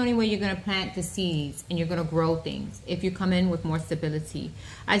that's the only way you're going to plant the seeds and you're going to grow things, if you come in with more stability.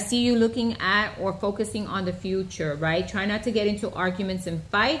 I see you looking at or focusing on the future, right? Try not to get into arguments and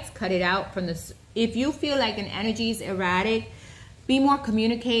fights. Cut it out from this. If you feel like an energy is erratic, be more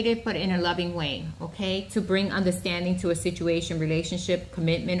communicative, but in a loving way, okay? To bring understanding to a situation, relationship,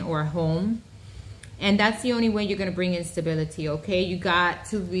 commitment, or a home. And that's the only way you're going to bring in stability, okay? You got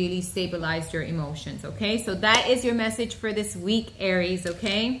to really stabilize your emotions, okay? So that is your message for this week, Aries,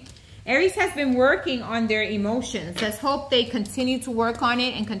 okay? Aries has been working on their emotions. Let's hope they continue to work on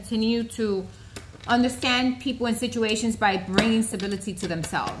it and continue to understand people and situations by bringing stability to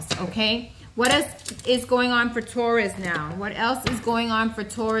themselves, okay? What else is going on for Taurus now? What else is going on for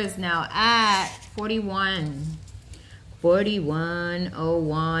Taurus now at 41?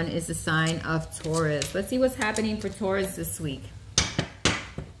 4101 is the sign of Taurus. Let's see what's happening for Taurus this week.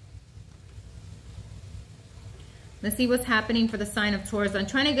 Let's see what's happening for the sign of Taurus. I'm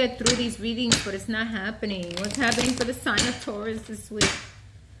trying to get through these readings, but it's not happening. What's happening for the sign of Taurus this week?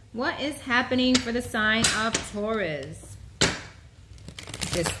 What is happening for the sign of Taurus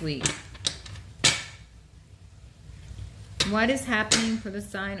this week? What is happening for the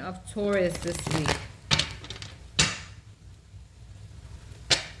sign of Taurus this week?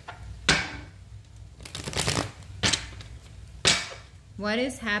 What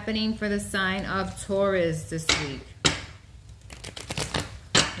is happening for the sign of Taurus this week?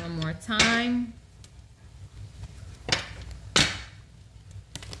 One more time.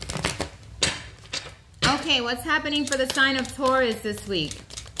 Okay, what's happening for the sign of Taurus this week?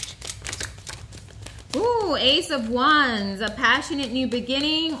 Ooh, Ace of Wands, a passionate new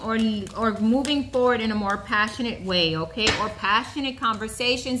beginning, or moving forward in a more passionate way, okay? Or passionate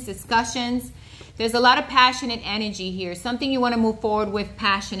conversations, discussions. There's a lot of passionate energy here. Something you want to move forward with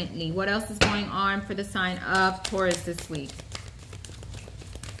passionately. What else is going on for the sign of Taurus this week?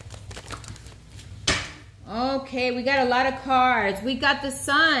 Okay, we got a lot of cards. We got the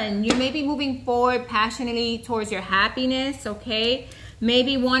Sun. You may be moving forward passionately towards your happiness, okay?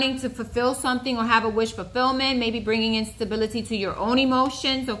 Maybe wanting to fulfill something or have a wish fulfillment. Maybe bringing in stability to your own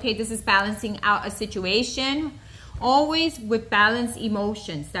emotions, okay? This is balancing out a situation. Always with balanced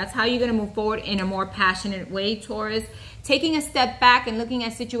emotions. That's how you're going to move forward in a more passionate way, Taurus. Taking a step back and looking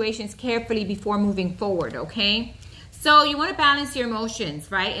at situations carefully before moving forward, okay? So you want to balance your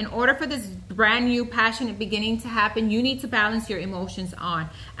emotions, right? In order for this brand new passionate beginning to happen, you need to balance your emotions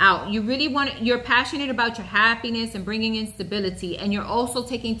out. You really you're passionate about your happiness and bringing in stability. And you're also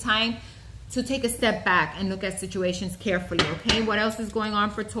taking time to take a step back and look at situations carefully, okay? What else is going on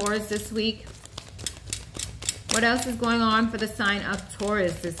for Taurus this week? What else is going on for the sign of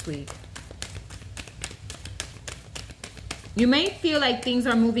Taurus this week? You may feel like things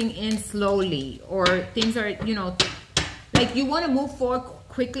are moving in slowly, or things are, you know, like you want to move forward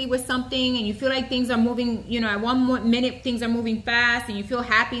quickly with something and you feel like things are moving, you know, at one minute things are moving fast and you feel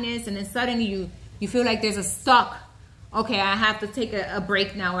happiness, and then suddenly you feel like there's a stuck. Okay, I have to take a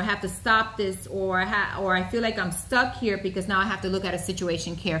break now, or I have to stop this, or I feel like I'm stuck here because now I have to look at a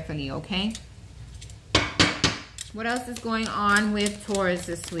situation carefully, okay? What else is going on with Taurus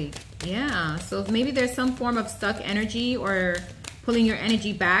this week? Yeah, so maybe there's some form of stuck energy, or pulling your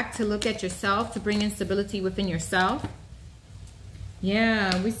energy back to look at yourself, to bring in stability within yourself.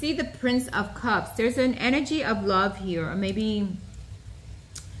 Yeah, we see the Prince of Cups. There's an energy of love here, or maybe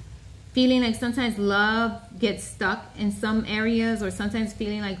feeling like sometimes love gets stuck in some areas, or sometimes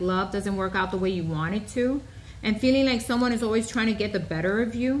feeling like love doesn't work out the way you want it to, and feeling like someone is always trying to get the better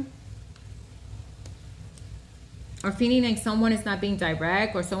of you. Or feeling like someone is not being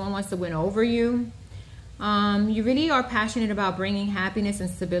direct, or someone wants to win over you. You really are passionate about bringing happiness and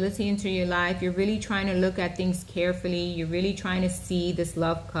stability into your life. You're really trying to look at things carefully. You're really trying to see this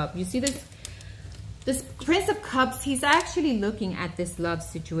love cup. You see this Prince of Cups, he's actually looking at this love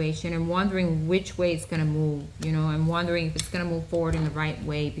situation and wondering which way it's going to move, you know, and wondering if it's going to move forward in the right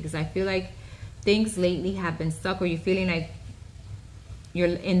way. Because I feel like things lately have been stuck, or you're feeling like you're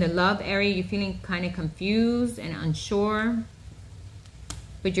in the love area, you're feeling kind of confused and unsure.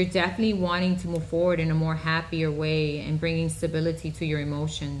 but you're definitely wanting to move forward in a more happier way and bringing stability to your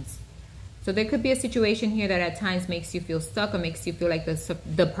emotions. So there could be a situation here that at times makes you feel stuck or makes you feel like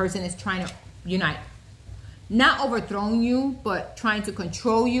the person is trying to, not overthrowing you, but trying to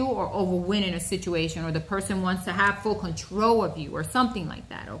control you or overwin in a situation, or the person wants to have full control of you or something like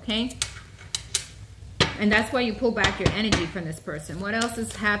that, okay? And that's why you pull back your energy from this person. What else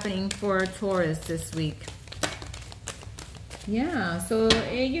is happening for Taurus this week? Yeah, so,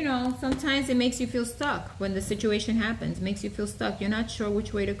 sometimes it makes you feel stuck when the situation happens. It makes you feel stuck. You're not sure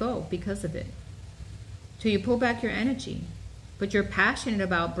which way to go because of it. So you pull back your energy. But you're passionate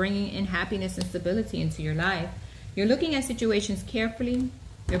about bringing in happiness and stability into your life. You're looking at situations carefully.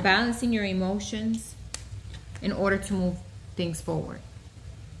 You're balancing your emotions in order to move things forward.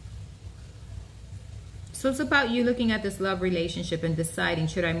 So it's about you looking at this love relationship and deciding,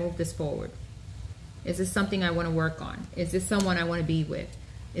 should I move this forward? Is this something I want to work on? Is this someone I want to be with?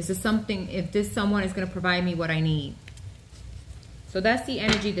 Is this something, if this someone is going to provide me what I need? So that's the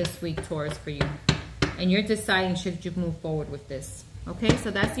energy this week, Taurus, for you. And you're deciding, should you move forward with this? Okay, so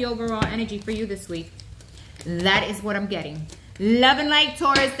that's the overall energy for you this week. That is what I'm getting. Love and light,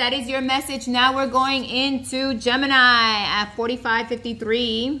 Taurus. That is your message. Now we're going into Gemini at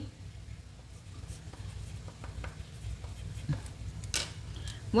 45:53.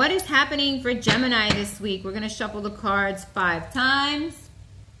 What is happening for Gemini this week? We're going to shuffle the cards 5 times.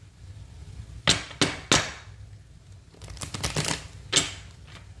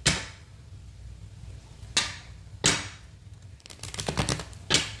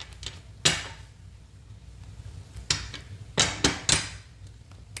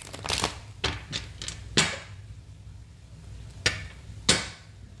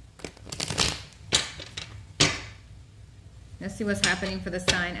 Let's see what's happening for the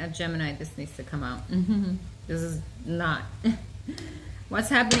sign of Gemini. This needs to come out. This is not. What's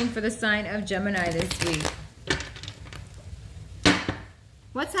happening for the sign of Gemini this week?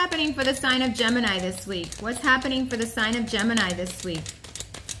 What's happening for the sign of Gemini this week? What's happening for the sign of Gemini this week?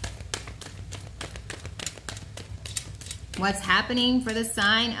 What's happening for the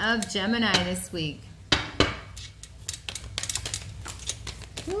sign of Gemini this week?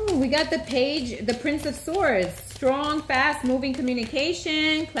 Ooh, we got the page, the Prince of Swords. Strong, fast, moving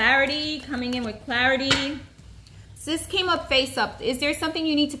communication, clarity, coming in with clarity. So this came up face up. Is there something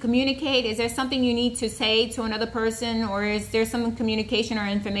you need to communicate? Is there something you need to say to another person? Or is there some communication or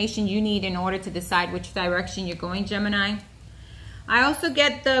information you need in order to decide which direction you're going, Gemini? I also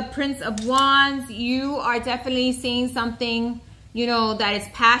get the Prince of Wands. You are definitely seeing something, that is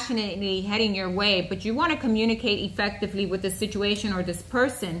passionately heading your way, but you want to communicate effectively with the situation or this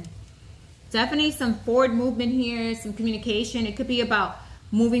person. Definitely some forward movement here, some communication. It could be about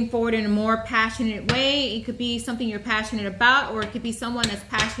moving forward in a more passionate way. It could be something you're passionate about, or it could be someone that's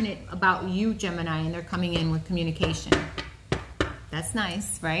passionate about you, Gemini, and they're coming in with communication. That's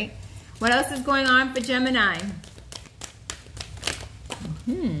nice, right? What else is going on for Gemini?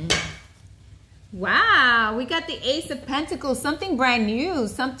 Wow, we got the Ace of Pentacles, something brand new,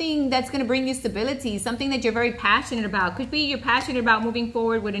 something that's going to bring you stability, something that you're very passionate about. Could be you're passionate about moving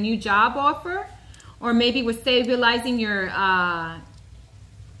forward with a new job offer, or maybe with stabilizing your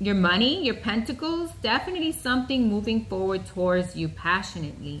money, your pentacles. Definitely something moving forward towards you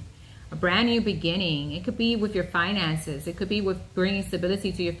passionately. A brand new beginning. It could be with your finances. It could be with bringing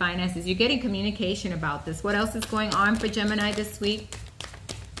stability to your finances. You're getting communication about this. What else is going on for Gemini this week?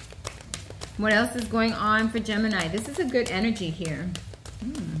 What else is going on for Gemini? This is a good energy here.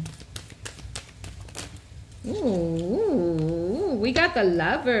 Ooh, we got the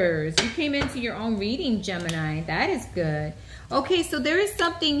Lovers. You came into your own reading, Gemini. That is good. Okay, so there is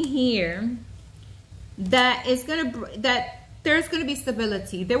something here that is there's going to be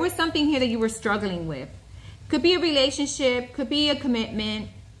stability. There was something here that you were struggling with. Could be a relationship, could be a commitment.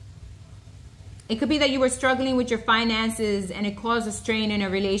 It could be that you were struggling with your finances and it caused a strain in a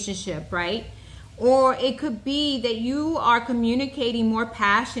relationship, right? Or it could be that you are communicating more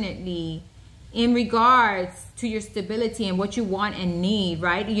passionately in regards to your stability and what you want and need,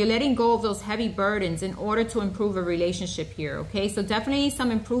 right? You're letting go of those heavy burdens in order to improve a relationship here, okay? So definitely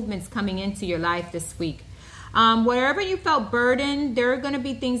some improvements coming into your life this week. Wherever you felt burdened, there are going to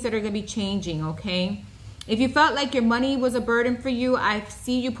be things that are going to be changing, okay? If you felt like your money was a burden for you, I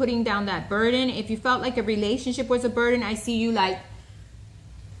see you putting down that burden. If you felt like a relationship was a burden, I see you like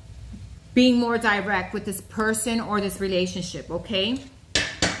being more direct with this person or this relationship, okay?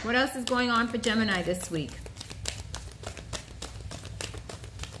 What else is going on for Gemini this week?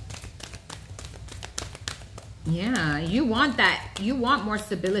 Yeah, you want that. You want more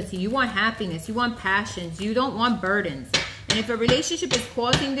stability. You want happiness. You want passions. You don't want burdens. And if a relationship is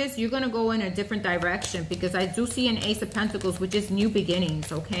causing this, you're going to go in a different direction, because I do see an Ace of Pentacles, which is new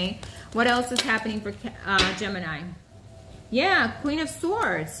beginnings, okay? What else is happening for Gemini? Yeah, Queen of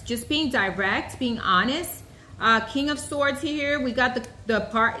Swords. Just being direct, being honest. King of Swords here. We got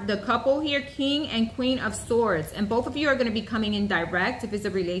the couple here, King and Queen of Swords. And both of you are going to be coming in direct. If it's a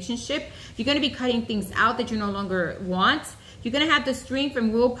relationship, you're going to be cutting things out that you no longer want. You're going to have the strength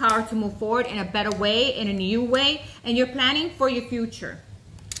and willpower to move forward in a better way, in a new way. And you're planning for your future.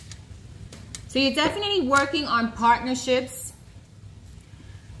 So you're definitely working on partnerships.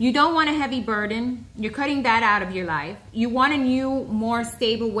 You don't want a heavy burden. You're cutting that out of your life. You want a new, more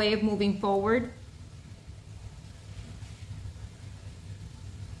stable way of moving forward.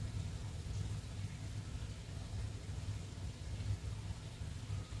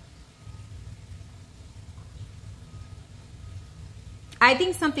 I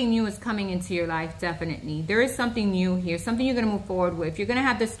think something new is coming into your life, definitely. There is something new here, something you're going to move forward with. You're going to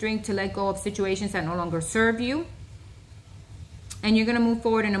have the strength to let go of situations that no longer serve you. And you're going to move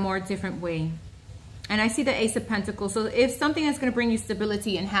forward in a more different way. And I see the Ace of Pentacles. So it's something that's going to bring you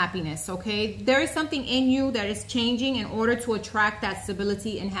stability and happiness, okay? There is something in you that is changing in order to attract that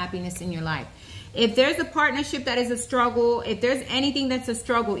stability and happiness in your life. If there's a partnership that is a struggle, if there's anything that's a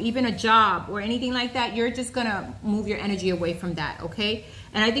struggle, even a job or anything like that, you're just going to move your energy away from that, okay?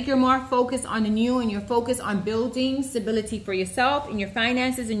 And I think you're more focused on the new, and you're focused on building stability for yourself, in your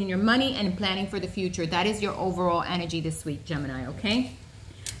finances, and in your money, and planning for the future. That is your overall energy this week, Gemini, okay?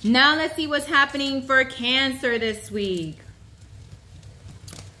 Now let's see what's happening for Cancer this week.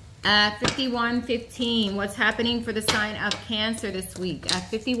 51:15, what's happening for the sign of Cancer this week? At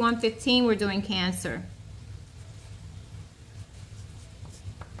 51:15, we're doing Cancer.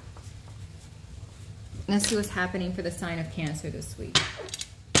 Let's see what's happening for the sign of Cancer this week.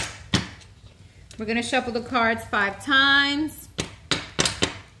 We're going to shuffle the cards 5 times.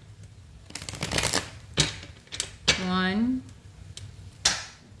 1,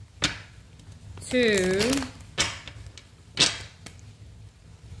 2,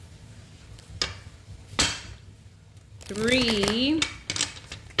 3,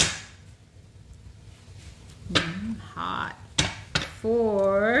 hot,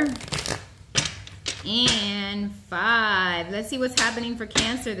 4, and 5. Let's see what's happening for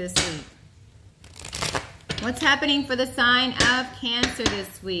Cancer this week. What's happening for the sign of Cancer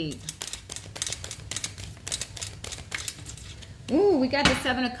this week? Ooh, we got the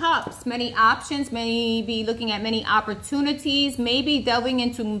 7 of Cups. Many options, maybe looking at many opportunities, maybe delving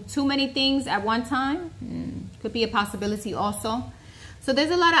into too many things at one time. Could be a possibility also. So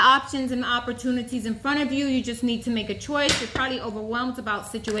there's a lot of options and opportunities in front of you. You just need to make a choice. You're probably overwhelmed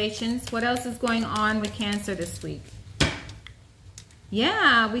about situations. What else is going on with Cancer this week?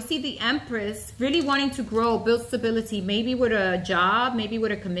 Yeah, we see the Empress really wanting to grow, build stability, maybe with a job, maybe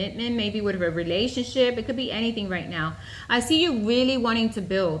with a commitment, maybe with a relationship. It could be anything right now. I see you really wanting to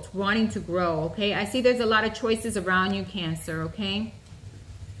build, wanting to grow, okay? I see there's a lot of choices around you, Cancer, okay?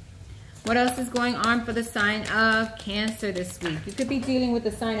 What else is going on for the sign of Cancer this week? You could be dealing with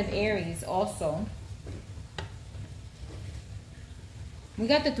the sign of Aries also. We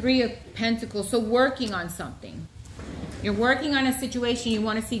got the 3 of Pentacles, so working on something. You're working on a situation you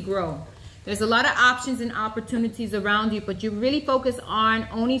want to see grow. There's a lot of options and opportunities around you, but you really focus on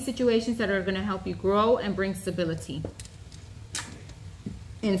only situations that are going to help you grow and bring stability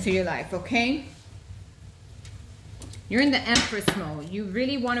into your life, okay? You're in the Empress mode. You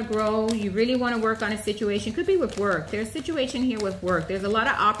really want to grow. You really want to work on a situation. Could be with work. There's a situation here with work. There's a lot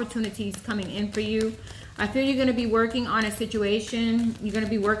of opportunities coming in for you. I feel you're going to be working on a situation. You're going to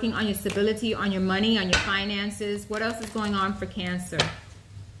be working on your stability, on your money, on your finances. What else is going on for Cancer?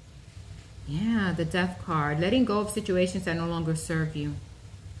 Yeah, the Death card. Letting go of situations that no longer serve you.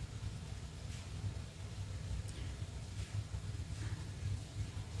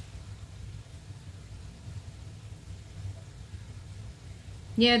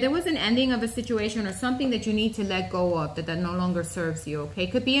 Yeah, there was an ending of a situation or something that you need to let go of that no longer serves you, okay?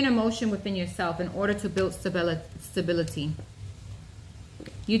 Could be an emotion within yourself in order to build stability.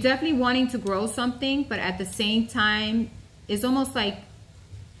 You're definitely wanting to grow something, but at the same time, it's almost like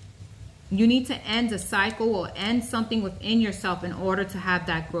you need to end a cycle or end something within yourself in order to have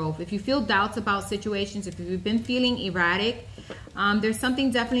that growth. If you feel doubts about situations, if you've been feeling erratic, there's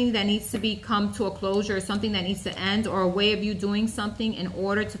something definitely that needs to come to a closure, or something that needs to end, or a way of you doing something in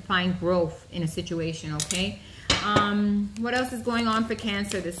order to find growth in a situation, okay? What else is going on for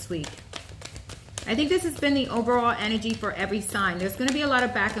Cancer this week? I think this has been the overall energy for every sign. There's going to be a lot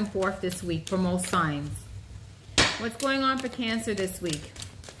of back and forth this week for most signs. What's going on for Cancer this week?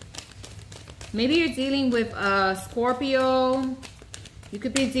 Maybe you're dealing with Scorpio. You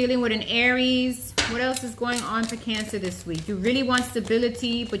could be dealing with an Aries. What else is going on for Cancer this week? You really want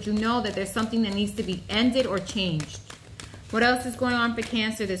stability, but you know that there's something that needs to be ended or changed. What else is going on for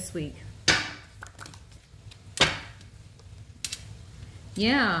Cancer this week?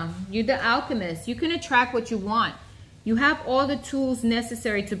 Yeah, you're the alchemist. You can attract what you want. You have all the tools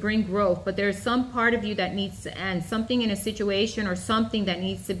necessary to bring growth, but there's some part of you that needs to end. Something in a situation or something that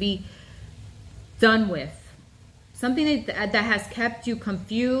needs to be done with. Something that has kept you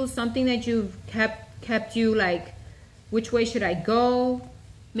confused. Something that you've kept you like, which way should I go?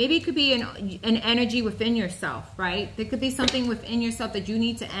 Maybe it could be an energy within yourself, right? There could be something within yourself that you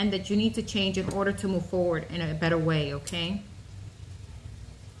need to end, that you need to change in order to move forward in a better way, okay?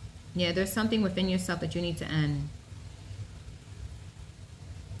 Yeah, there's something within yourself that you need to end.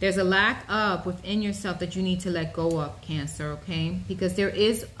 There's a lack of within yourself that you need to let go of, Cancer, okay? Because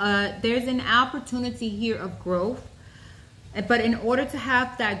there's an opportunity here of growth. But in order to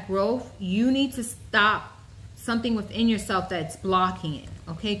have that growth, you need to stop something within yourself that's blocking it,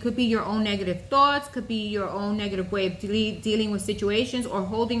 okay? Could be your own negative thoughts, could be your own negative way of dealing with situations, or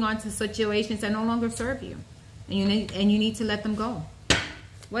holding on to situations that no longer serve you. And you need to let them go.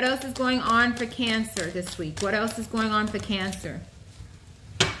 What else is going on for Cancer this week? What else is going on for Cancer?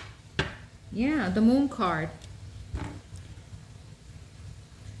 Yeah, the Moon card.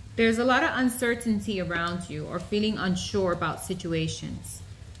 There's a lot of uncertainty around you, or feeling unsure about situations,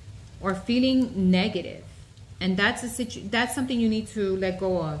 or feeling negative. And that's something you need to let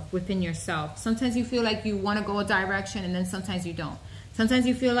go of within yourself. Sometimes you feel like you want to go a direction, and then sometimes you don't. Sometimes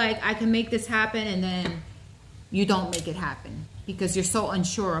you feel like I can make this happen, and then you don't make it happen because you're so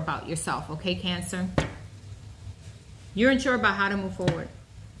unsure about yourself, okay, Cancer? You're unsure about how to move forward.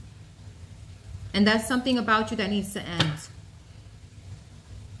 And that's something about you that needs to end.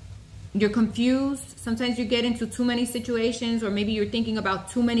 You're confused. Sometimes you get into too many situations, or maybe you're thinking about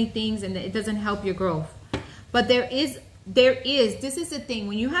too many things and it doesn't help your growth. But this is the thing.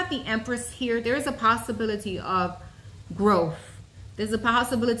 When you have the Empress here, there is a possibility of growth. There's a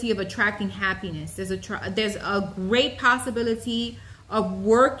possibility of attracting happiness. There's a great possibility of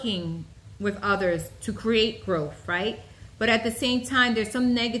working with others to create growth, right? But at the same time, there's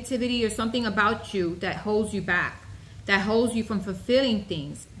some negativity or something about you that holds you back, that holds you from fulfilling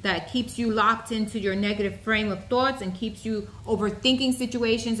things, that keeps you locked into your negative frame of thoughts and keeps you overthinking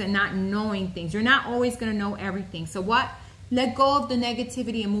situations and not knowing things. You're not always going to know everything. So what? Let go of the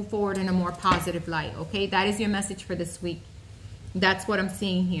negativity and move forward in a more positive light, okay? That is your message for this week. That's what I'm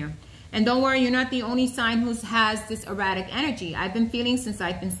seeing here. And don't worry, you're not the only sign who has this erratic energy. I've been feeling since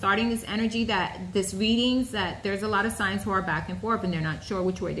I've been starting this energy, this readings, that there's a lot of signs who are back and forth and they're not sure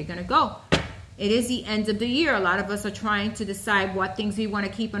which way they're going to go. It is the end of the year. A lot of us are trying to decide what things we want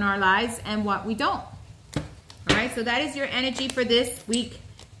to keep in our lives and what we don't. All right, so that is your energy for this week,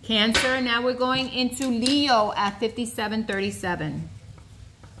 Cancer. Now we're going into Leo at 5737.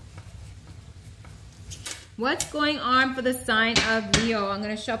 What's going on for the sign of Leo? I'm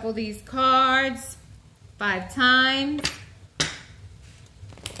going to shuffle these cards 5 times.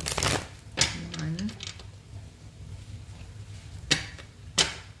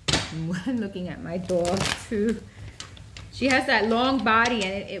 I'm looking at my dog too. She has that long body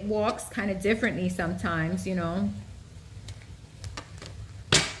and it walks kind of differently sometimes, you know.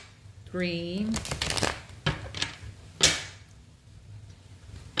 3,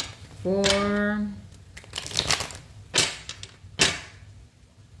 4,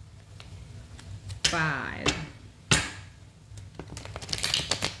 5.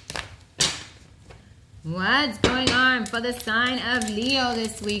 What's going on for the sign of Leo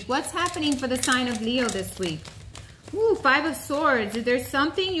this week? What's happening for the sign of Leo this week? Ooh, 5 of Swords. If there's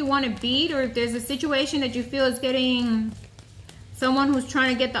something you want to beat, or if there's a situation that you feel is getting someone who's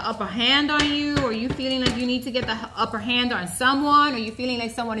trying to get the upper hand on you, or you feeling like you need to get the upper hand on someone, or you feeling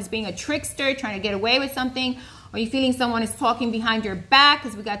like someone is being a trickster, trying to get away with something, or you feeling someone is talking behind your back,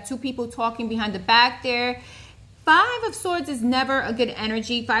 because we got 2 people talking behind the back there. 5 of Swords is never a good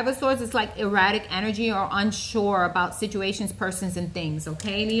energy. 5 of Swords is like erratic energy or unsure about situations, persons, and things.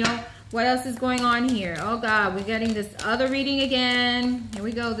 Okay, Leo? What else is going on here? Oh, God, we're getting this other reading again. Here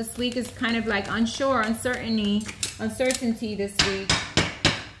we go. This week is kind of like unsure, uncertainty this week.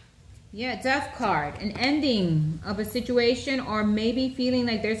 Yeah, Death card. An ending of a situation, or maybe feeling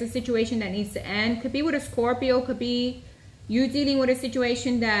like there's a situation that needs to end. Could be with a Scorpio. Could be you dealing with a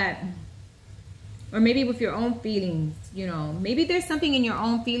situation that... or maybe with your own feelings, you know. Maybe there's something in your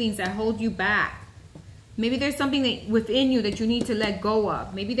own feelings that hold you back. Maybe there's something that within you that you need to let go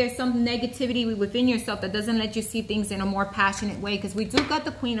of. Maybe there's some negativity within yourself that doesn't let you see things in a more passionate way, because we do got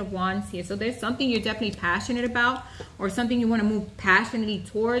the Queen of Wands here. So there's something you're definitely passionate about, or something you want to move passionately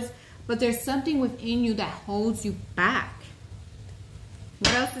towards, but there's something within you that holds you back.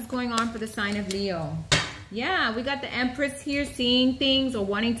 What else is going on for the sign of Leo? Yeah, we got the Empress here, seeing things or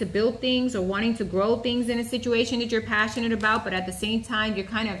wanting to build things or wanting to grow things in a situation that you're passionate about, but at the same time, you're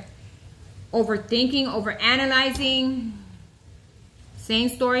kind of overthinking, overanalyzing. Same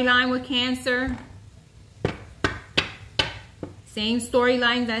storyline with Cancer. Same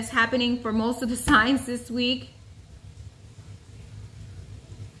storyline that's happening for most of the signs this week.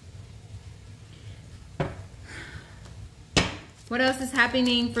 What else is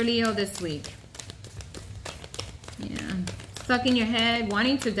happening for Leo this week? Yeah, stuck in your head,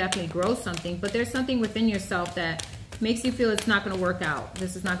 wanting to definitely grow something, but there's something within yourself that makes you feel it's not going to work out.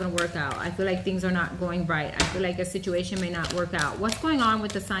 This is not going to work out. I feel like things are not going right. I feel like a situation may not work out. What's going on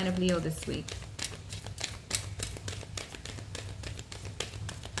with the sign of Leo this week?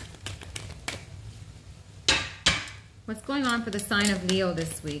 What's going on for the sign of Leo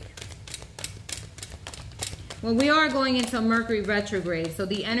this week? Well, we are going into Mercury retrograde, so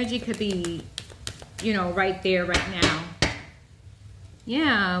the energy could be, you know, right there, right now.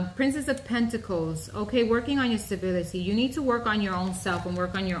 Yeah, Princess of Pentacles. Okay, working on your stability. You need to work on your own self and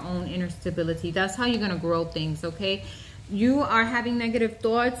work on your own inner stability. That's how you're going to grow things, okay? You are having negative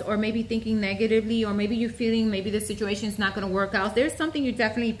thoughts, or maybe thinking negatively, or maybe you're feeling maybe the situation is not going to work out. There's something you're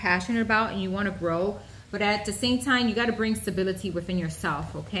definitely passionate about and you want to grow, but at the same time, you got to bring stability within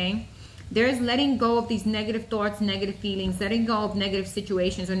yourself, okay? There's letting go of these negative thoughts, negative feelings, letting go of negative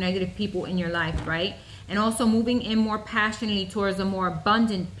situations or negative people in your life, right? And also moving in more passionately towards a more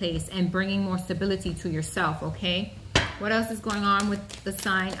abundant place and bringing more stability to yourself, okay? What else is going on with the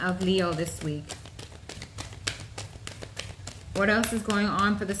sign of Leo this week? What else is going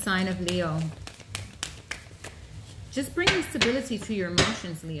on for the sign of Leo? Just bringing stability to your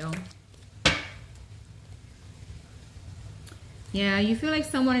emotions, Leo. Yeah, you feel like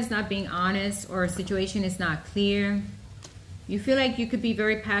someone is not being honest, or a situation is not clear. You feel like you could be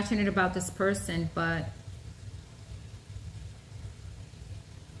very passionate about this person, but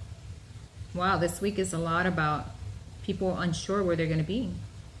wow, this week is a lot about people unsure where they're going to be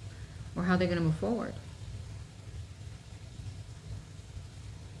or how they're going to move forward.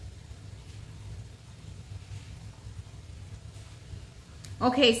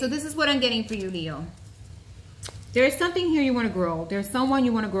 Okay, so this is what I'm getting for you, Leo. There's something here you want to grow. There's someone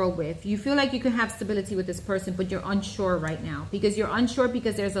you want to grow with. You feel like you can have stability with this person, but you're unsure right now. Because you're unsure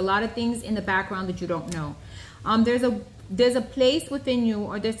because there's a lot of things in the background that you don't know. There's a place within you,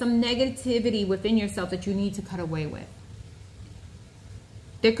 or there's some negativity within yourself that you need to cut away with.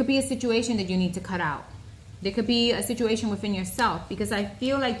 There could be a situation that you need to cut out. There could be a situation within yourself, because I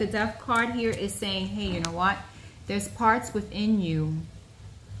feel like the Death card here is saying, hey, you know what? There's parts within you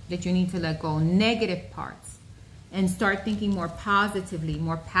that you need to let go, negative parts. And start thinking more positively,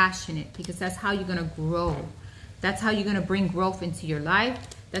 more passionate, because that's how you're going to grow. That's how you're going to bring growth into your life.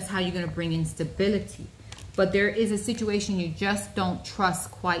 That's how you're going to bring in stability. But there is a situation you just don't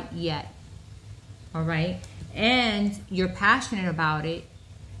trust quite yet. All right? And you're passionate about it.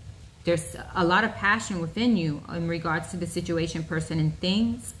 There's a lot of passion within you in regards to the situation, person, and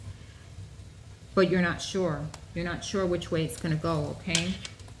things. But you're not sure. You're not sure which way it's going to go, okay?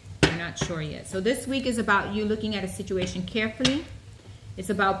 You're not sure yet. So this week is about you looking at a situation carefully. It's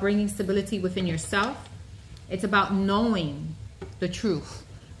about bringing stability within yourself. It's about knowing the truth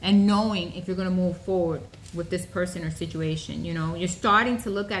and knowing if you're going to move forward with this person or situation. You know, you're starting to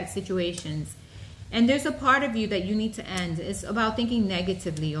look at situations, and there's a part of you that you need to end. It's about thinking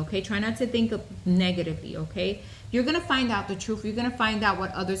negatively, okay? Try not to think of negatively, okay? You're going to find out the truth. You're going to find out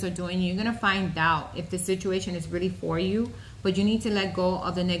what others are doing. You're going to find out if the situation is really for you. But you need to let go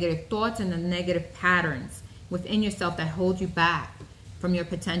of the negative thoughts and the negative patterns within yourself that hold you back from your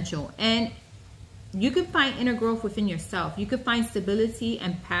potential. And you can find inner growth within yourself. You can find stability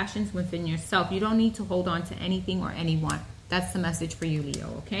and passions within yourself. You don't need to hold on to anything or anyone. That's the message for you, Leo,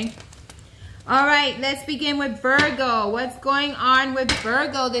 okay? All right, let's begin with Virgo. What's going on with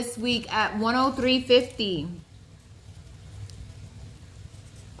Virgo this week at 103.50?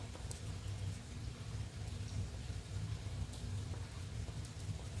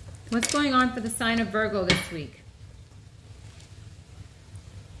 What's going on for the sign of Virgo this week?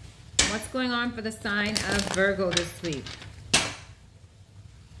 What's going on for the sign of Virgo this week?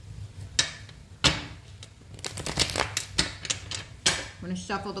 I'm going to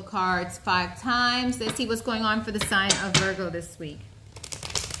shuffle the cards 5 times. Let's see what's going on for the sign of Virgo this week.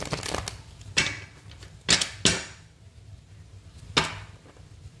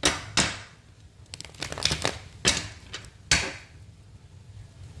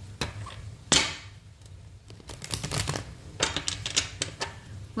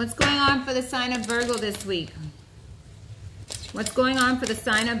 What's going on for the sign of Virgo this week? What's going on for the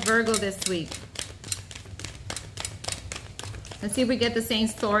sign of Virgo this week? Let's see if we get the same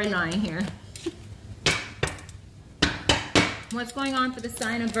storyline here. What's going on for the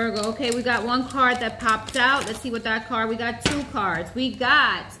sign of Virgo? Okay, we got one card that popped out. Let's see what that card. We got two cards. We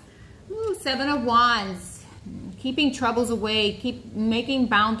got Seven of Wands. Keeping troubles away. Keep making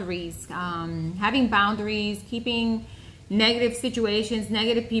boundaries. Having boundaries. Keeping negative situations,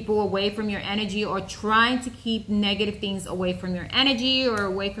 negative people away from your energy, or trying to keep negative things away from your energy or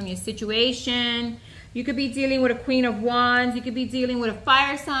away from your situation. You could be dealing with a Queen of Wands. You could be dealing with a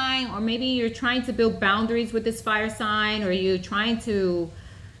fire sign, or maybe you're trying to build boundaries with this fire sign, or you're trying to,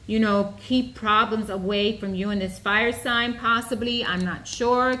 you know, keep problems away from you and this fire sign, possibly. I'm not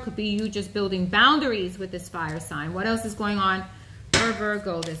sure. It could be you just building boundaries with this fire sign. What else is going on for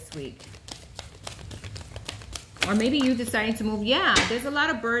Virgo this week? Or maybe you deciding to move. Yeah, there's a lot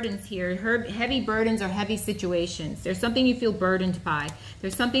of burdens here. Heavy burdens or heavy situations. There's something you feel burdened by.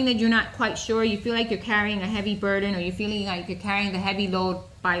 There's something that you're not quite sure. You feel like you're carrying a heavy burden, or you're feeling like you're carrying the heavy load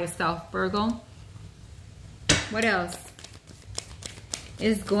by yourself, Virgo. What else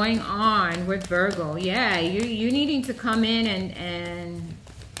is going on with Virgo? Yeah, you're needing to come in and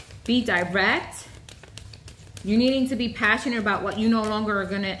be direct. You're needing to be passionate about what you no longer are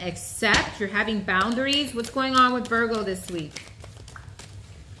going to accept. You're having boundaries. What's going on with Virgo this week?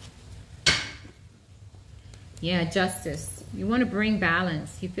 Yeah, justice. You want to bring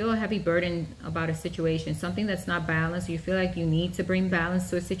balance. You feel a heavy burden about a situation, something that's not balanced. You feel like you need to bring balance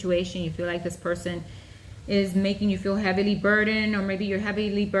to a situation. You feel like this person is making you feel heavily burdened, or maybe you're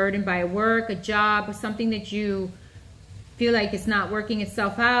heavily burdened by a work, a job, or something that you feel like it's not working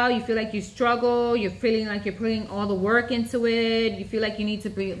itself out. You feel like you struggle. You're feeling like you're putting all the work into it. You feel like you need to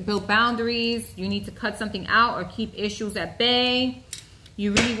build boundaries. You need to cut something out or keep issues at bay.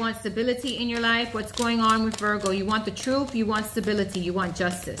 You really want stability in your life. What's going on with Virgo? You want the truth. You want stability. You want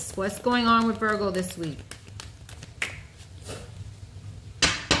justice. What's going on with Virgo this week?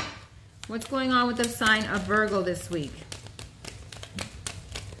 What's going on with the sign of Virgo this week?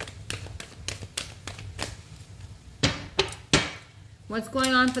 What's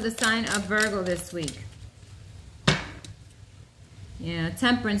going on for the sign of Virgo this week? Yeah,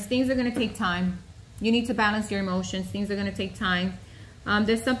 Temperance. Things are going to take time. You need to balance your emotions. Things are going to take time.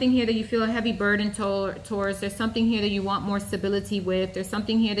 There's something here that you feel a heavy burden towards. There's something here that you want more stability with. There's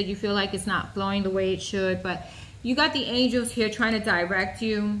something here that you feel like it's not flowing the way it should. But you got the angels here trying to direct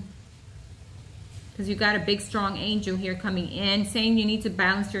you, because you got a big, strong angel here coming in saying you need to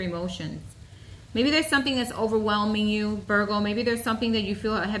balance your emotions. Maybe there's something that's overwhelming you, Virgo. Maybe there's something that you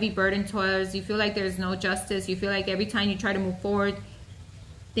feel a heavy burden towards. You feel like there's no justice. You feel like every time you try to move forward,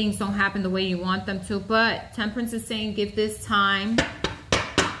 things don't happen the way you want them to. But Temperance is saying give this time.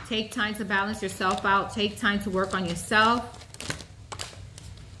 Take time to balance yourself out. Take time to work on yourself.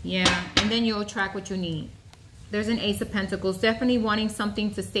 Yeah, and then you'll attract what you need. There's an Ace of Pentacles. Definitely wanting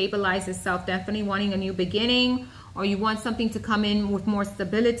something to stabilize yourself. Definitely wanting a new beginning. Or you want something to come in with more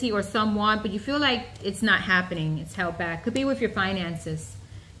stability, or someone, but you feel like it's not happening. It's held back. Could be with your finances.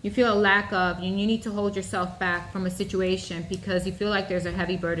 You feel a lack of, and you need to hold yourself back from a situation because you feel like there's a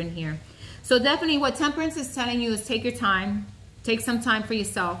heavy burden here. So definitely what Temperance is telling you is take your time. Take some time for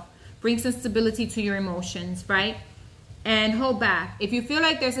yourself. Bring some stability to your emotions, right? And hold back. If you feel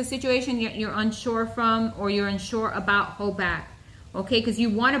like there's a situation you're unsure from, or you're unsure about, hold back. Okay, because you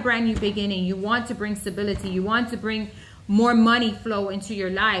want a brand new beginning. You want to bring stability. You want to bring more money flow into your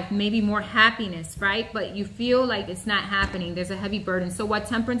life. Maybe more happiness, right? But you feel like it's not happening. There's a heavy burden. So what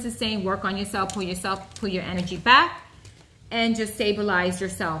Temperance is saying, work on yourself, pull your energy back, and just stabilize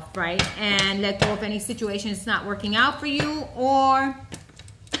yourself, right? And let go of any situation that's not working out for you, or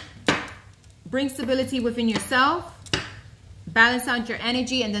bring stability within yourself. Balance out your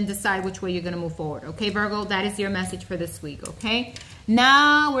energy, and then decide which way you're going to move forward. Okay, Virgo, that is your message for this week, okay?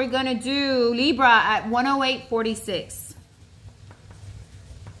 Now we're going to do Libra at 108.46.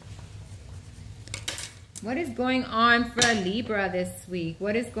 What is going on for Libra this week?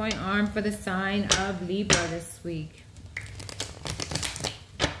 What is going on for the sign of Libra this week?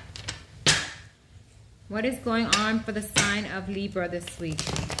 What is going on for the sign of Libra this week?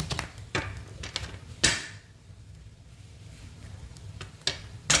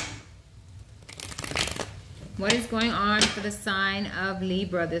 What is going on for the sign of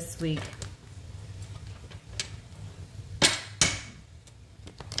Libra this week?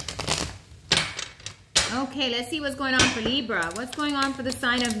 Okay, let's see what's going on for Libra. What's going on for the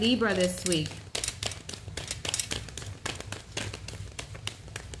sign of Libra this week?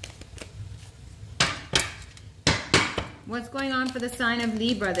 What's going on for the sign of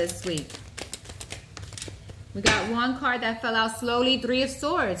Libra this week? We got one card that fell out slowly, Three of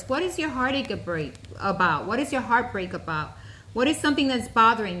Swords. What is your heartache about? What is your heartbreak about? What is something that's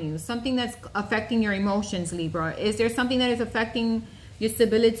bothering you? Something that's affecting your emotions, Libra? Is there something that is affecting your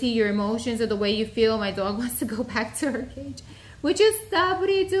stability, your emotions, or the way you feel? My dog wants to go back to her cage. Would you stop? What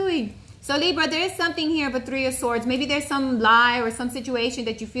are you doing? So Libra, there is something here, but Three of Swords. Maybe there's some lie or some situation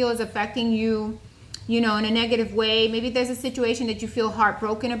that you feel is affecting you, you know, in a negative way. Maybe there's a situation that you feel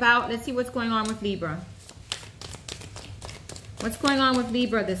heartbroken about. Let's see what's going on with Libra. What's going on with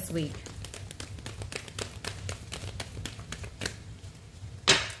Libra this week?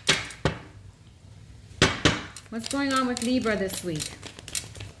 What's going on with Libra this week?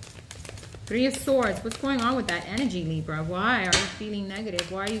 Three of Swords. What's going on with that energy, Libra? Why are you feeling negative?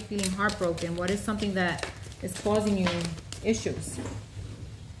 Why are you feeling heartbroken? What is something that is causing you issues?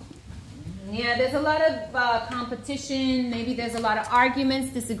 Yeah, there's a lot of competition. Maybe there's a lot of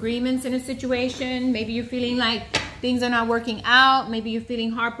arguments, disagreements in a situation. Maybe you're feeling like things are not working out. Maybe you're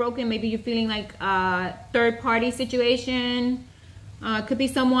feeling heartbroken. Maybe you're feeling like a third-party situation. Could be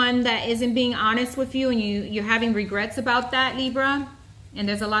someone that isn't being honest with you and you're having regrets about that, Libra. And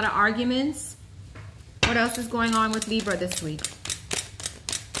there's a lot of arguments. What else is going on with Libra this week?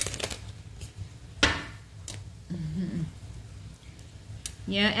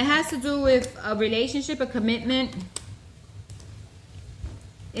 Yeah, it has to do with a relationship, a commitment.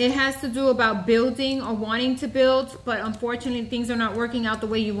 It has to do about building or wanting to build, but unfortunately things are not working out the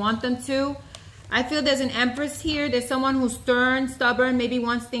way you want them to. I feel there's an Empress here. There's someone who's stern, stubborn, maybe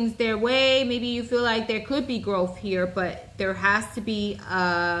wants things their way. Maybe you feel like there could be growth here, but there has to be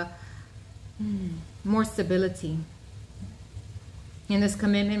more stability in this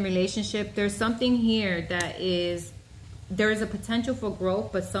commitment relationship. There's something here that is, there is a potential for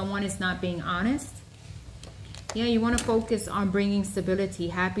growth, but someone is not being honest. Yeah, you want to focus on bringing stability,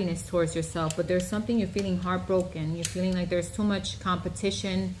 happiness towards yourself, but there's something you're feeling heartbroken. You're feeling like there's too much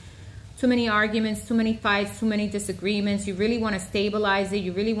competition, too many arguments, too many fights, too many disagreements. You really want to stabilize it.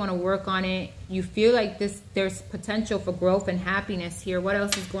 You really want to work on it. You feel like there's potential for growth and happiness here. What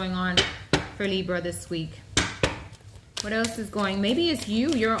else is going on for Libra this week? What else is going? Maybe it's you,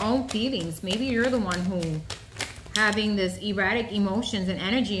 your own feelings. Maybe you're the one who having this erratic emotions and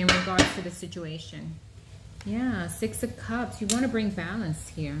energy in regards to the situation. Yeah, Six of Cups. You want to bring balance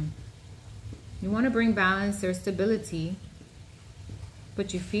here. You want to bring balance or stability,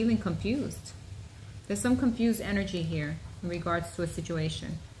 but you're feeling confused. There's some confused energy here in regards to a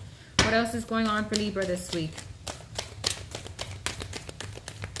situation. What else is going on for Libra this week?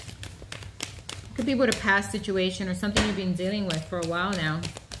 It could be with a past situation or something you've been dealing with for a while now.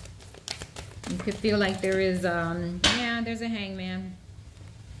 You could feel like there is, yeah, there's a Hangman.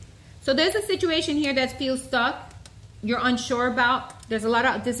 So there's a situation here that feels stuck. You're unsure about. There's a lot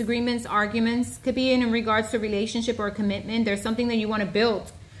of disagreements, arguments. Could be in regards to a relationship or a commitment. There's something that you want to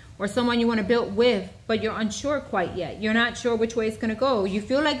build or someone you want to build with, but you're unsure quite yet. You're not sure which way it's going to go. You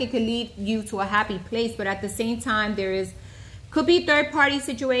feel like it could lead you to a happy place, but at the same time, could be third-party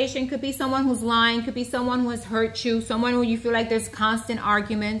situation. Could be someone who's lying. Could be someone who has hurt you. Someone who you feel like there's constant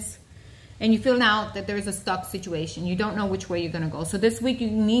arguments. And you feel now that there's a stuck situation. You don't know which way you're going to go. So this week you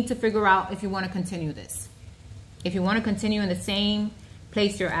need to figure out if you want to continue this. If you want to continue in the same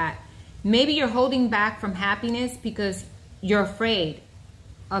place you're at. Maybe you're holding back from happiness because you're afraid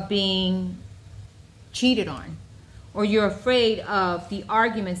of being cheated on. Or you're afraid of the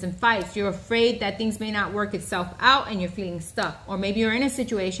arguments and fights. You're afraid that things may not work itself out and you're feeling stuck. Or maybe you're in a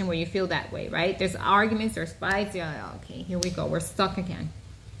situation where you feel that way, right? There's arguments, there's fights. Yeah, okay, here we go. We're stuck again.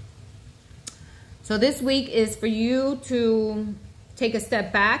 So this week is for you to take a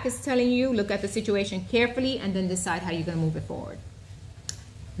step back. It's telling you, look at the situation carefully and then decide how you're going to move it forward.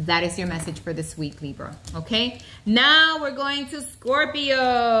 That is your message for this week, Libra. Okay? Now we're going to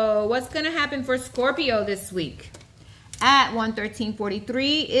Scorpio. What's going to happen for Scorpio this week? At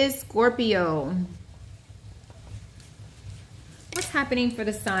 113.43 is Scorpio. What's happening for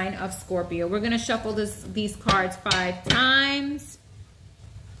the sign of Scorpio? We're going to shuffle these cards 5 times.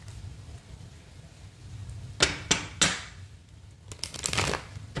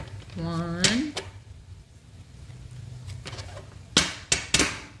 One,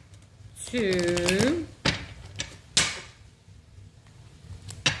 two,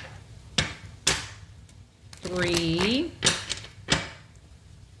 three,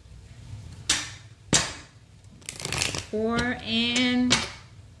 4, and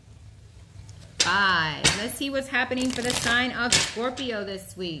 5. Let's see what's happening for the sign of Scorpio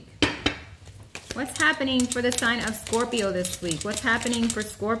this week. What's happening for the sign of Scorpio this week? What's happening for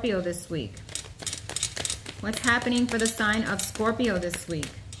Scorpio this week? What's happening for the sign of Scorpio this week?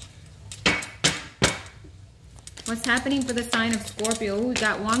 What's happening for the sign of Scorpio? Ooh, we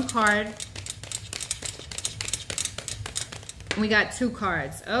got one card. We got two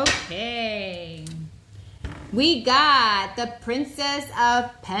cards. Okay. We got the Princess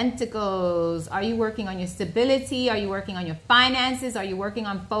of Pentacles. Are you working on your stability? Are you working on your finances? Are you working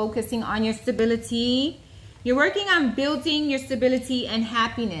on focusing on your stability? You're working on building your stability and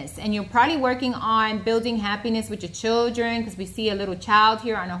happiness. And you're probably working on building happiness with your children, because we see a little child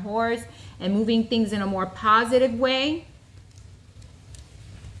here on a horse and moving things in a more positive way.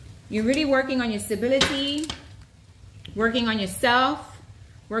 You're really working on your stability, working on yourself,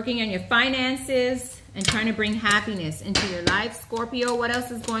 working on your finances, and trying to bring happiness into your life, Scorpio. What else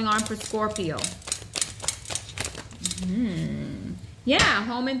is going on for Scorpio? Yeah,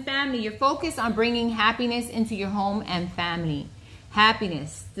 home and family. You're focused on bringing happiness into your home and family.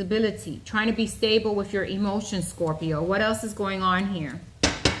 Happiness, stability, trying to be stable with your emotions, Scorpio. What else is going on here?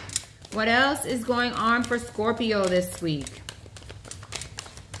 What else is going on for Scorpio this week?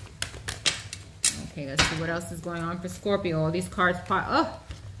 Okay, let's see what else is going on for Scorpio. All these cards pop. Oh,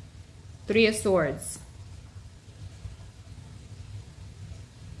 Three of Swords.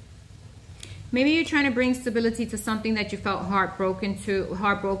 Maybe you're trying to bring stability to something that you felt heartbroken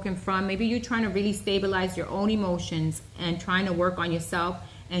from. Maybe you're trying to really stabilize your own emotions and trying to work on yourself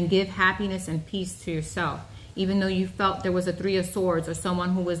and give happiness and peace to yourself. Even though you felt there was a Three of Swords or someone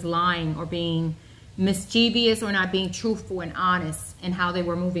who was lying or being mischievous or not being truthful and honest in how they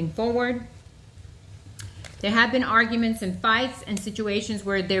were moving forward. There have been arguments and fights and situations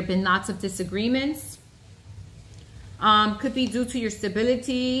where there have been lots of disagreements. Could be due to your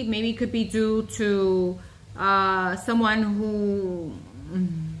stability. Maybe could be due to someone who...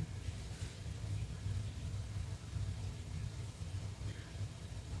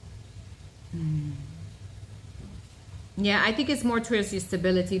 Yeah, I think it's more towards your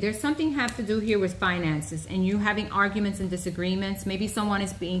stability. There's something have to do here with finances and you having arguments and disagreements. Maybe someone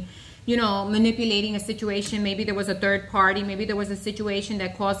is being, you know, manipulating a situation. Maybe there was a third party. Maybe there was a situation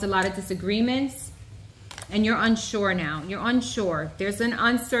that caused a lot of disagreements. And you're unsure now. You're unsure. There's an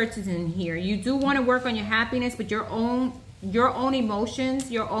uncertainty in here. You do want to work on your happiness, but your own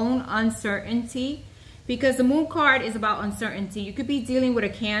emotions, your own uncertainty. Because the Moon card is about uncertainty. You could be dealing with a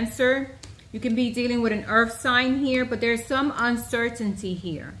Cancer. You can be dealing with an earth sign here, but there's some uncertainty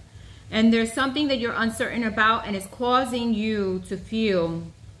here. And there's something that you're uncertain about and it's causing you to feel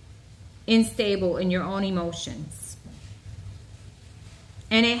unstable in your own emotions.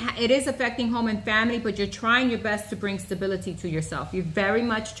 And it is affecting home and family, but you're trying your best to bring stability to yourself. You're very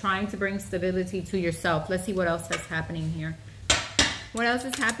much trying to bring stability to yourself. Let's see what else is happening here. What else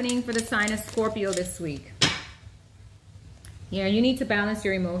is happening for the sign of Scorpio this week? Yeah, you need to balance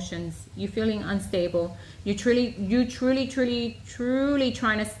your emotions. You're feeling unstable. You truly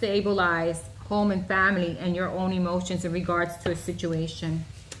trying to stabilize home and family and your own emotions in regards to a situation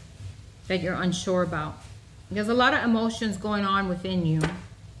that you're unsure about. There's a lot of emotions going on within you.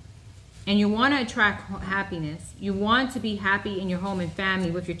 And you want to attract happiness. You want to be happy in your home and family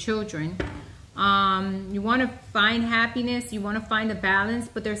with your children. You want to find happiness. You want to find a balance.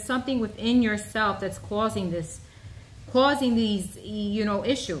 But there's something within yourself that's causing these, you know,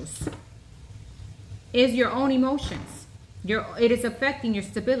 issues. Is your own emotions. It is affecting your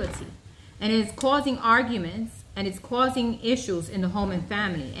stability. And it is causing arguments. And it's causing issues in the home and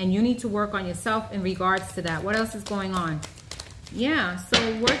family. And you need to work on yourself in regards to that. What else is going on? Yeah,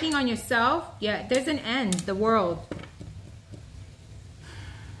 so working on yourself. Yeah, there's an end. The World.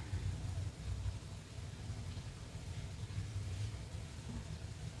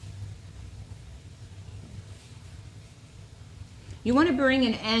 You want to bring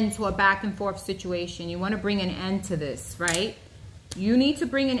an end to a back and forth situation. You want to bring an end to this, right? You need to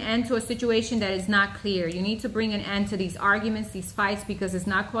bring an end to a situation that is not clear. You need to bring an end to these arguments, these fights, because it's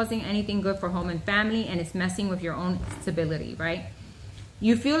not causing anything good for home and family, and it's messing with your own stability, right?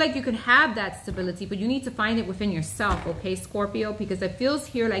 You feel like you can have that stability, but you need to find it within yourself, okay, Scorpio? Because it feels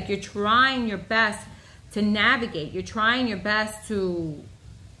here like you're trying your best to navigate. You're trying your best to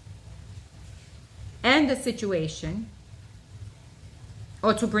end the situation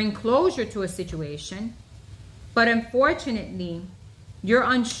or to bring closure to a situation. But unfortunately, you're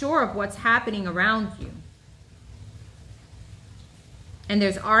unsure of what's happening around you. And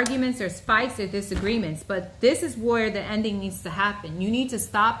there's arguments, there's fights, there's disagreements. But this is where the ending needs to happen. You need to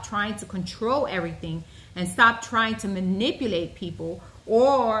stop trying to control everything and stop trying to manipulate people,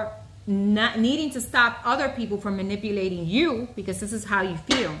 or not needing to stop other people from manipulating you, because this is how you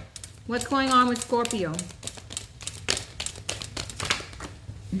feel. What's going on with Scorpio?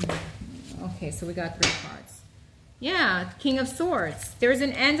 Okay, so we got 3 cards. Yeah, King of Swords. There's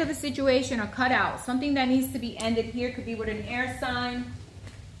an end of a situation, a cutout. Something that needs to be ended here. Could be with an air sign.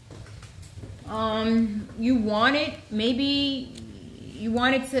 You want it, maybe you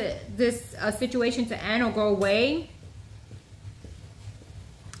wanted this situation to end or go away.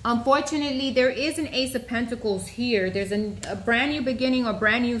 Unfortunately, there is an Ace of Pentacles here. There's a brand new beginning or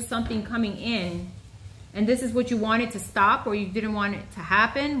brand new something coming in. And this is what you wanted to stop, or you didn't want it to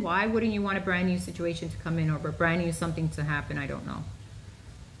happen. Why wouldn't you want a brand new situation to come in, or a brand new something to happen? I don't know.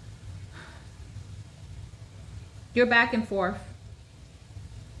 You're back and forth.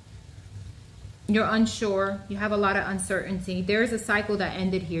 You're unsure. You have a lot of uncertainty. There's a cycle that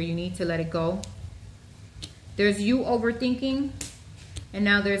ended here. You need to let it go. There's you overthinking. And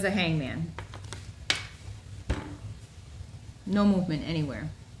now there's a Hangman. No movement anywhere.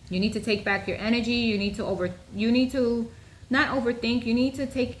 You need to take back your energy. You need to not overthink. You need to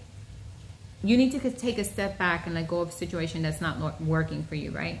take a step back and let go of a situation that's not working for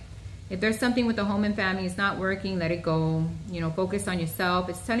you, right? If there's something with the home and family, it's not working, let it go. You know, focus on yourself.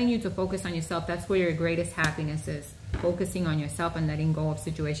 It's telling you to focus on yourself. That's where your greatest happiness is. Focusing on yourself and letting go of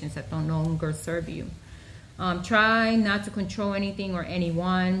situations that don't no longer serve you. Try not to control anything or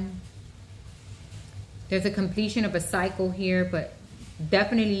anyone. There's a completion of a cycle here, but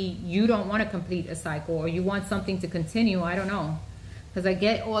definitely you don't want to complete a cycle, or you want something to continue. I don't know. Because I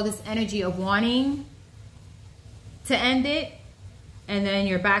get all this energy of wanting to end it, and then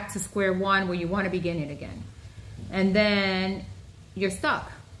you're back to square one where you want to begin it again. And then you're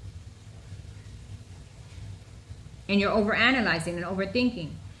stuck. And you're overanalyzing and overthinking.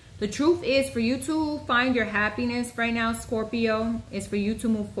 The truth is, for you to find your happiness right now, Scorpio, is for you to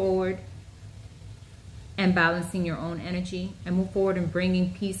move forward and balancing your own energy and move forward and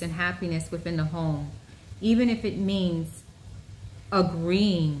bringing peace and happiness within the home. Even if it means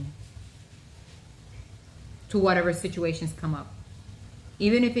agreeing to whatever situations come up.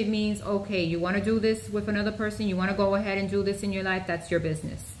 Even if it means, okay, you want to do this with another person, you want to go ahead and do this in your life, that's your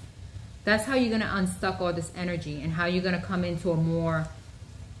business. That's how you're going to unstuck all this energy, and how you're going to come into a more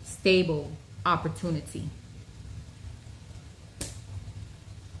stable opportunity.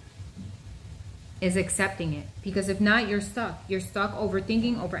 Is accepting it. Because if not, you're stuck. You're stuck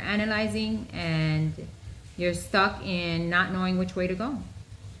overthinking, overanalyzing, and you're stuck in not knowing which way to go.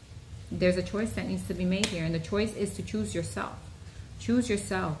 There's a choice that needs to be made here, and the choice is to choose yourself. Choose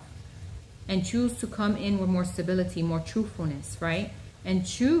yourself. And choose to come in with more stability, more truthfulness, right? And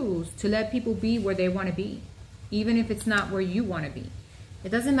choose to let people be where they want to be, even if it's not where you want to be. It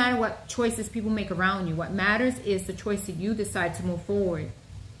doesn't matter what choices people make around you. What matters is the choice that you decide to move forward.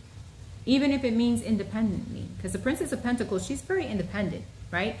 Even if it means independently. Because the Princess of Pentacles, she's very independent,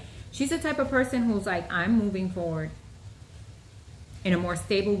 right? She's the type of person who's like, I'm moving forward in a more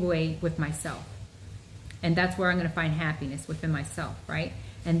stable way with myself. And that's where I'm going to find happiness within myself, right?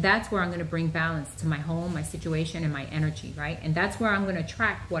 And that's where I'm going to bring balance to my home, my situation, and my energy, right? And that's where I'm going to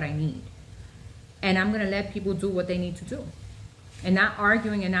attract what I need. And I'm going to let people do what they need to do. And not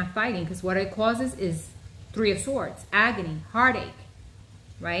arguing and not fighting, because what it causes is Three of Swords, agony, heartache,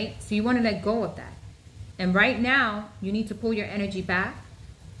 right? So you want to let go of that. And right now, you need to pull your energy back.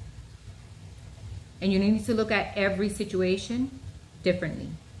 And you need to look at every situation differently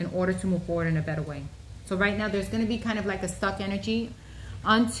in order to move forward in a better way. So right now, there's going to be kind of like a stuck energy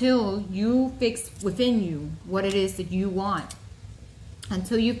until you fix within you what it is that you want.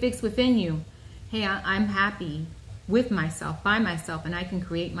 Until you fix within you, hey, I'm happy with myself, by myself, and I can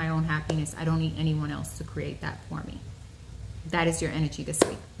create my own happiness. I don't need anyone else to create that for me. That is your energy this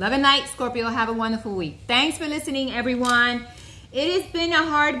week. Love and light, Scorpio. Have a wonderful week. Thanks for listening, everyone. It has been a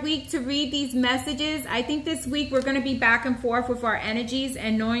hard week to read these messages. I think this week we're going to be back and forth with our energies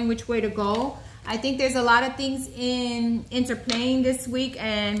and knowing which way to go. I think there's a lot of things interplaying this week.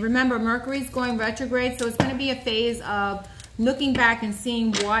 And remember, Mercury's going retrograde, so it's going to be a phase of looking back and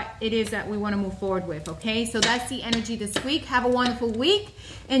seeing what it is that we want to move forward with, okay? So that's the energy this week. Have a wonderful week.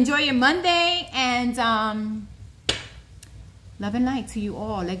 Enjoy your Monday, and love and light to you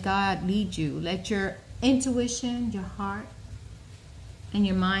all. Let God lead you. Let your intuition, your heart, and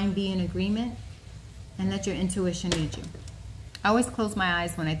your mind be in agreement, and let your intuition lead you. I always close my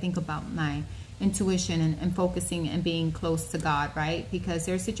eyes when I think about my intuition and focusing and being close to God, right? Because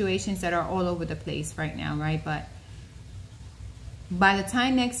there are situations that are all over the place right now, right? But by the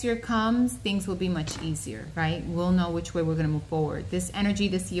time next year comes, things will be much easier, right? We'll know which way we're going to move forward. This energy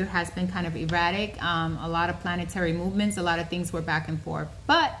this year has been kind of erratic. A lot of planetary movements, a lot of things were back and forth.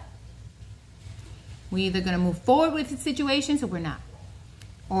 But we're either going to move forward with the situations or we're not.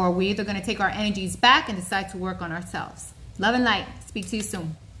 Or we're either going to take our energies back and decide to work on ourselves. Love and light. Speak to you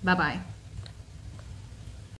soon. Bye-bye.